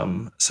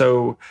system.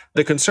 So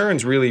the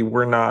concerns really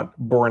were not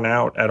borne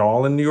out at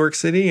all in New York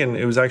City, and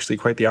it was actually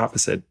quite the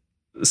opposite.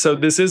 So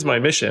this is my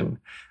mission.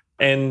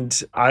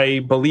 And I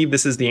believe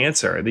this is the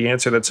answer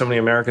that so many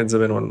Americans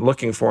have been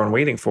looking for and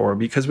waiting for,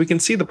 because we can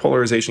see the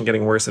polarization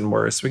getting worse and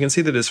worse. We can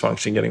see the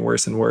dysfunction getting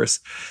worse and worse.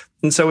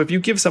 And so if you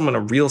give someone a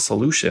real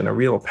solution, a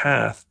real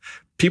path,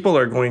 people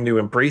are going to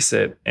embrace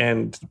it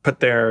and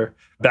put their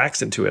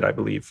backs into it, I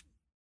believe.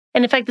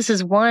 And in fact, this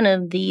is one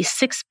of the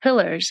 6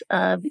 pillars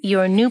of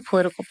your new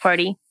political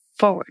party,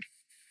 Forward.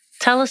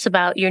 Tell us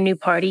about your new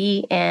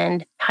party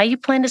and how you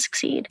plan to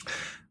succeed.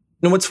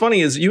 And what's funny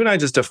is you and I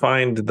just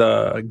defined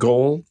the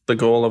goal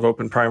of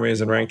open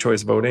primaries and ranked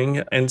choice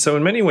voting. And so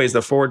in many ways,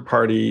 the Forward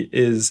Party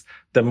is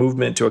the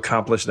movement to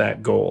accomplish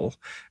that goal.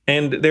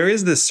 And there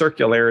is this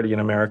circularity in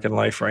American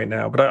life right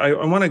now. But I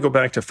want to go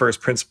back to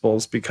first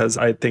principles because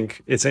I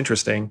think it's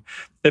interesting.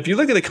 If you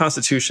look at the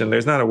Constitution,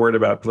 there's not a word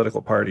about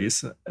political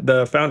parties.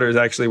 The founders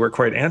actually were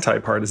quite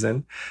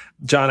anti-partisan.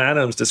 John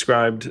Adams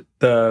described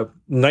the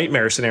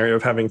nightmare scenario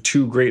of having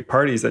two great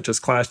parties that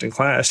just clashed,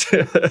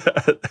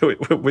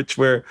 which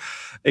we're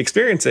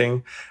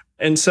experiencing.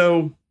 And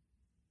so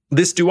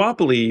this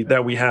duopoly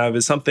that we have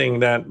is something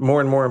that more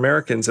and more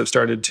Americans have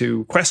started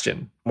to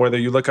question, whether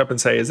you look up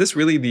and say, is this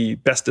really the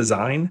best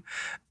design?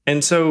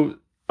 And so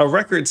a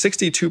record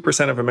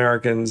 62% of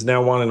Americans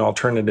now want an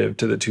alternative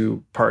to the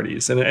two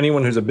parties. And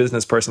anyone who's a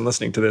business person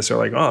listening to this are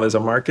like, oh, there's a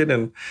market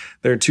and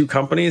there are two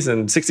companies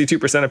and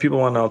 62% of people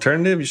want an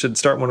alternative. You should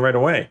start one right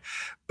away.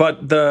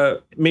 But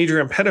the major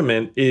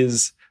impediment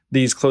is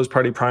these closed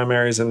party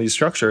primaries and these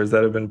structures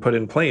that have been put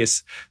in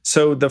place.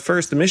 So the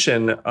first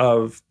mission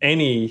of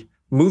any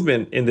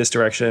movement in this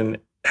direction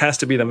has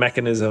to be the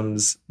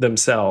mechanisms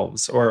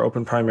themselves, or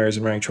open primaries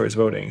and ranked choice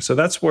voting. So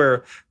that's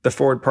where the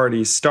Forward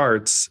Party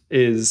starts,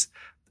 is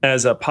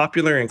as a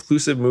popular,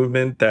 inclusive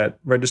movement that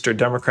registered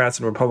Democrats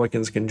and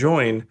Republicans can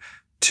join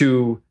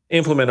to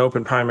implement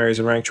open primaries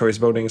and ranked choice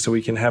voting so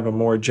we can have a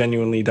more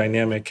genuinely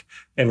dynamic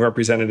and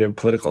representative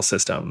political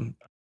system.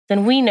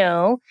 And we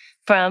know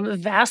from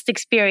vast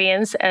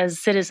experience as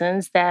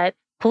citizens that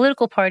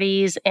political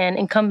parties and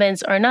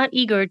incumbents are not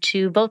eager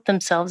to vote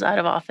themselves out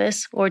of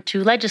office or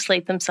to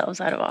legislate themselves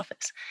out of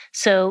office.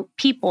 So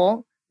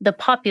people, the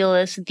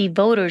populace, the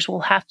voters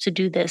will have to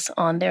do this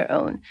on their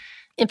own.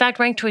 In fact,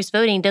 ranked choice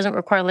voting doesn't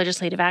require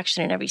legislative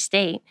action in every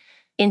state.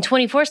 In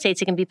 24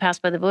 states, it can be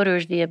passed by the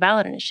voters via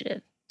ballot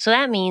initiative. So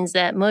that means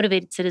that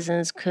motivated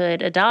citizens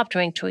could adopt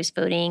ranked choice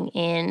voting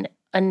in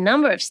a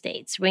number of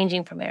states,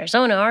 ranging from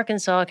Arizona,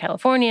 Arkansas,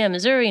 California,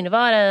 Missouri,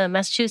 Nevada,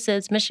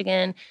 Massachusetts,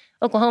 Michigan,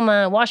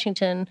 Oklahoma,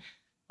 Washington,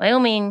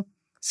 Wyoming.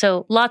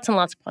 So lots and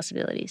lots of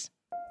possibilities.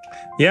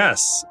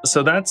 Yes.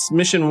 So that's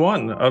mission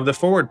one of the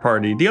Forward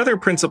Party. The other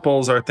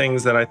principles are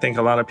things that I think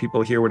a lot of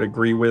people here would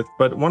agree with.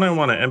 But one I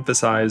want to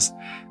emphasize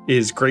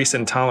is grace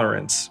and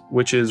tolerance,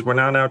 which is we're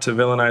not out to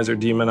villainize or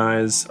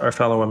demonize our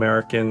fellow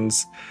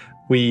Americans.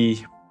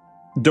 We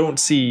don't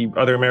see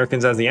other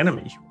Americans as the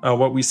enemy.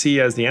 What we see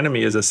as the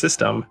enemy is a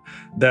system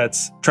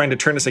that's trying to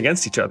turn us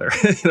against each other.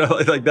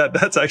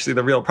 That's actually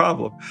the real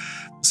problem.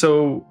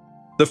 So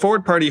the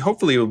Forward Party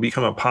hopefully will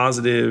become a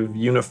positive,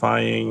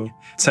 unifying,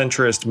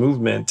 centrist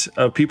movement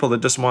of people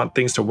that just want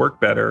things to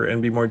work better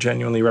and be more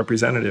genuinely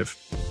representative.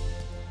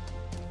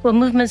 Well,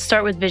 movements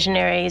start with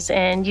visionaries,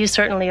 and you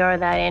certainly are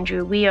that,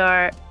 Andrew. We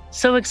are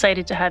so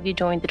excited to have you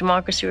join the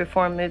democracy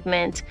reform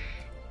movement.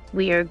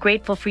 We are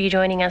grateful for you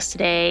joining us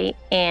today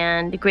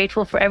and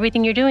grateful for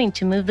everything you're doing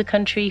to move the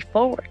country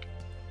forward.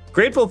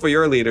 Grateful for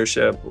your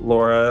leadership,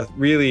 Laura.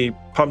 Really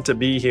pumped to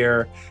be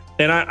here.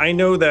 And I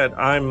know that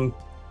I'm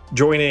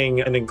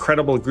joining an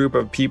incredible group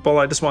of people.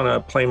 I just want to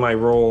play my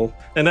role.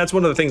 And that's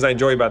one of the things I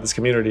enjoy about this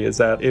community, is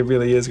that it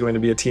really is going to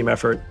be a team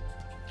effort.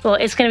 Well,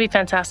 it's going to be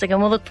fantastic,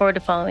 and we'll look forward to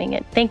following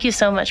it. Thank you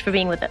so much for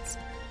being with us.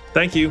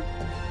 Thank you.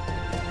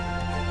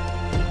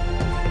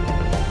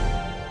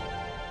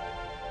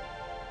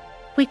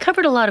 We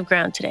covered a lot of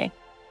ground today.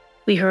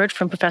 We heard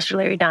from Professor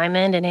Larry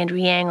Diamond and Andrew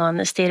Yang on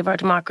the state of our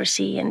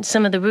democracy and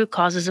some of the root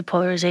causes of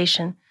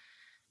polarization.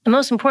 And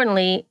most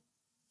importantly,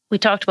 we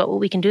talked about what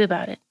we can do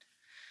about it.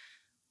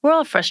 We're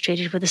all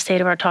frustrated with the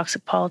state of our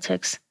toxic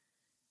politics.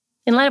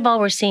 In light of all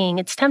we're seeing,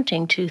 it's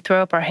tempting to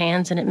throw up our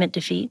hands and admit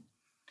defeat.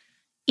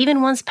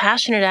 Even once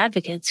passionate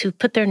advocates who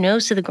put their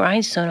nose to the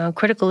grindstone on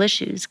critical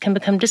issues can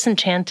become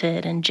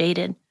disenchanted and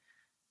jaded.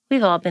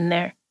 We've all been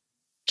there.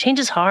 Change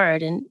is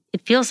hard, and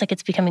it feels like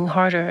it's becoming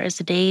harder as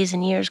the days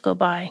and years go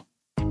by.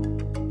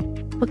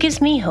 What gives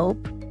me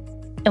hope,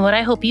 and what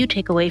I hope you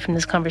take away from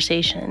this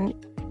conversation,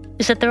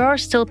 is that there are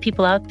still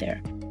people out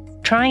there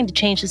trying to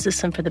change the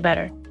system for the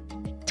better,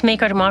 to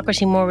make our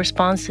democracy more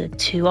responsive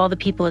to all the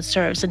people it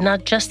serves and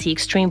not just the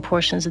extreme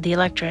portions of the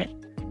electorate,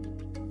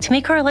 to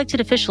make our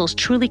elected officials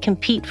truly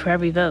compete for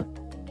every vote.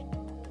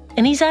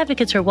 And these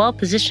advocates are well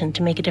positioned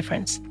to make a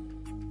difference.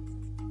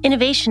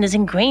 Innovation is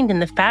ingrained in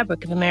the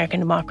fabric of American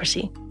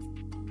democracy.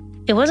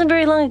 It wasn't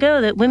very long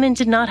ago that women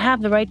did not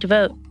have the right to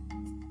vote.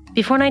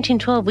 Before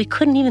 1912, we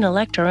couldn't even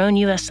elect our own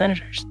U.S.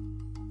 senators.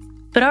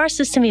 But our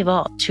system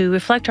evolved to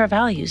reflect our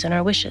values and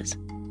our wishes.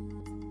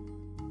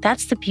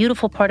 That's the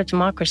beautiful part of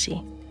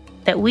democracy,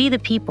 that we, the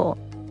people,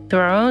 through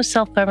our own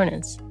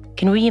self-governance,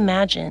 can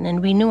reimagine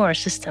and renew our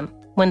system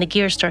when the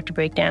gears start to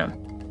break down.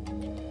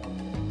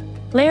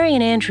 Larry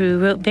and Andrew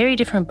wrote very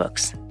different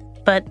books,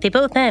 but they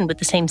both end with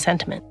the same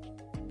sentiment.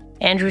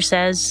 Andrew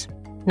says,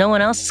 "No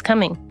one else is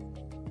coming.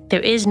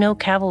 There is no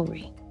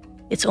cavalry.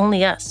 It's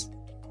only us."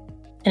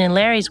 And in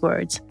Larry's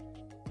words,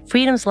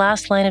 freedom's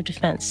last line of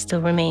defense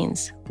still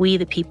remains, we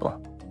the people.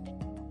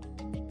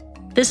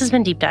 This has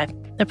been Deep Dive,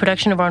 a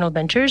production of Arnold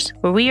Ventures,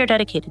 where we are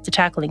dedicated to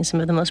tackling some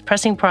of the most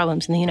pressing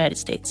problems in the United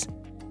States.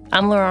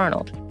 I'm Laura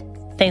Arnold.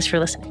 Thanks for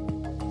listening.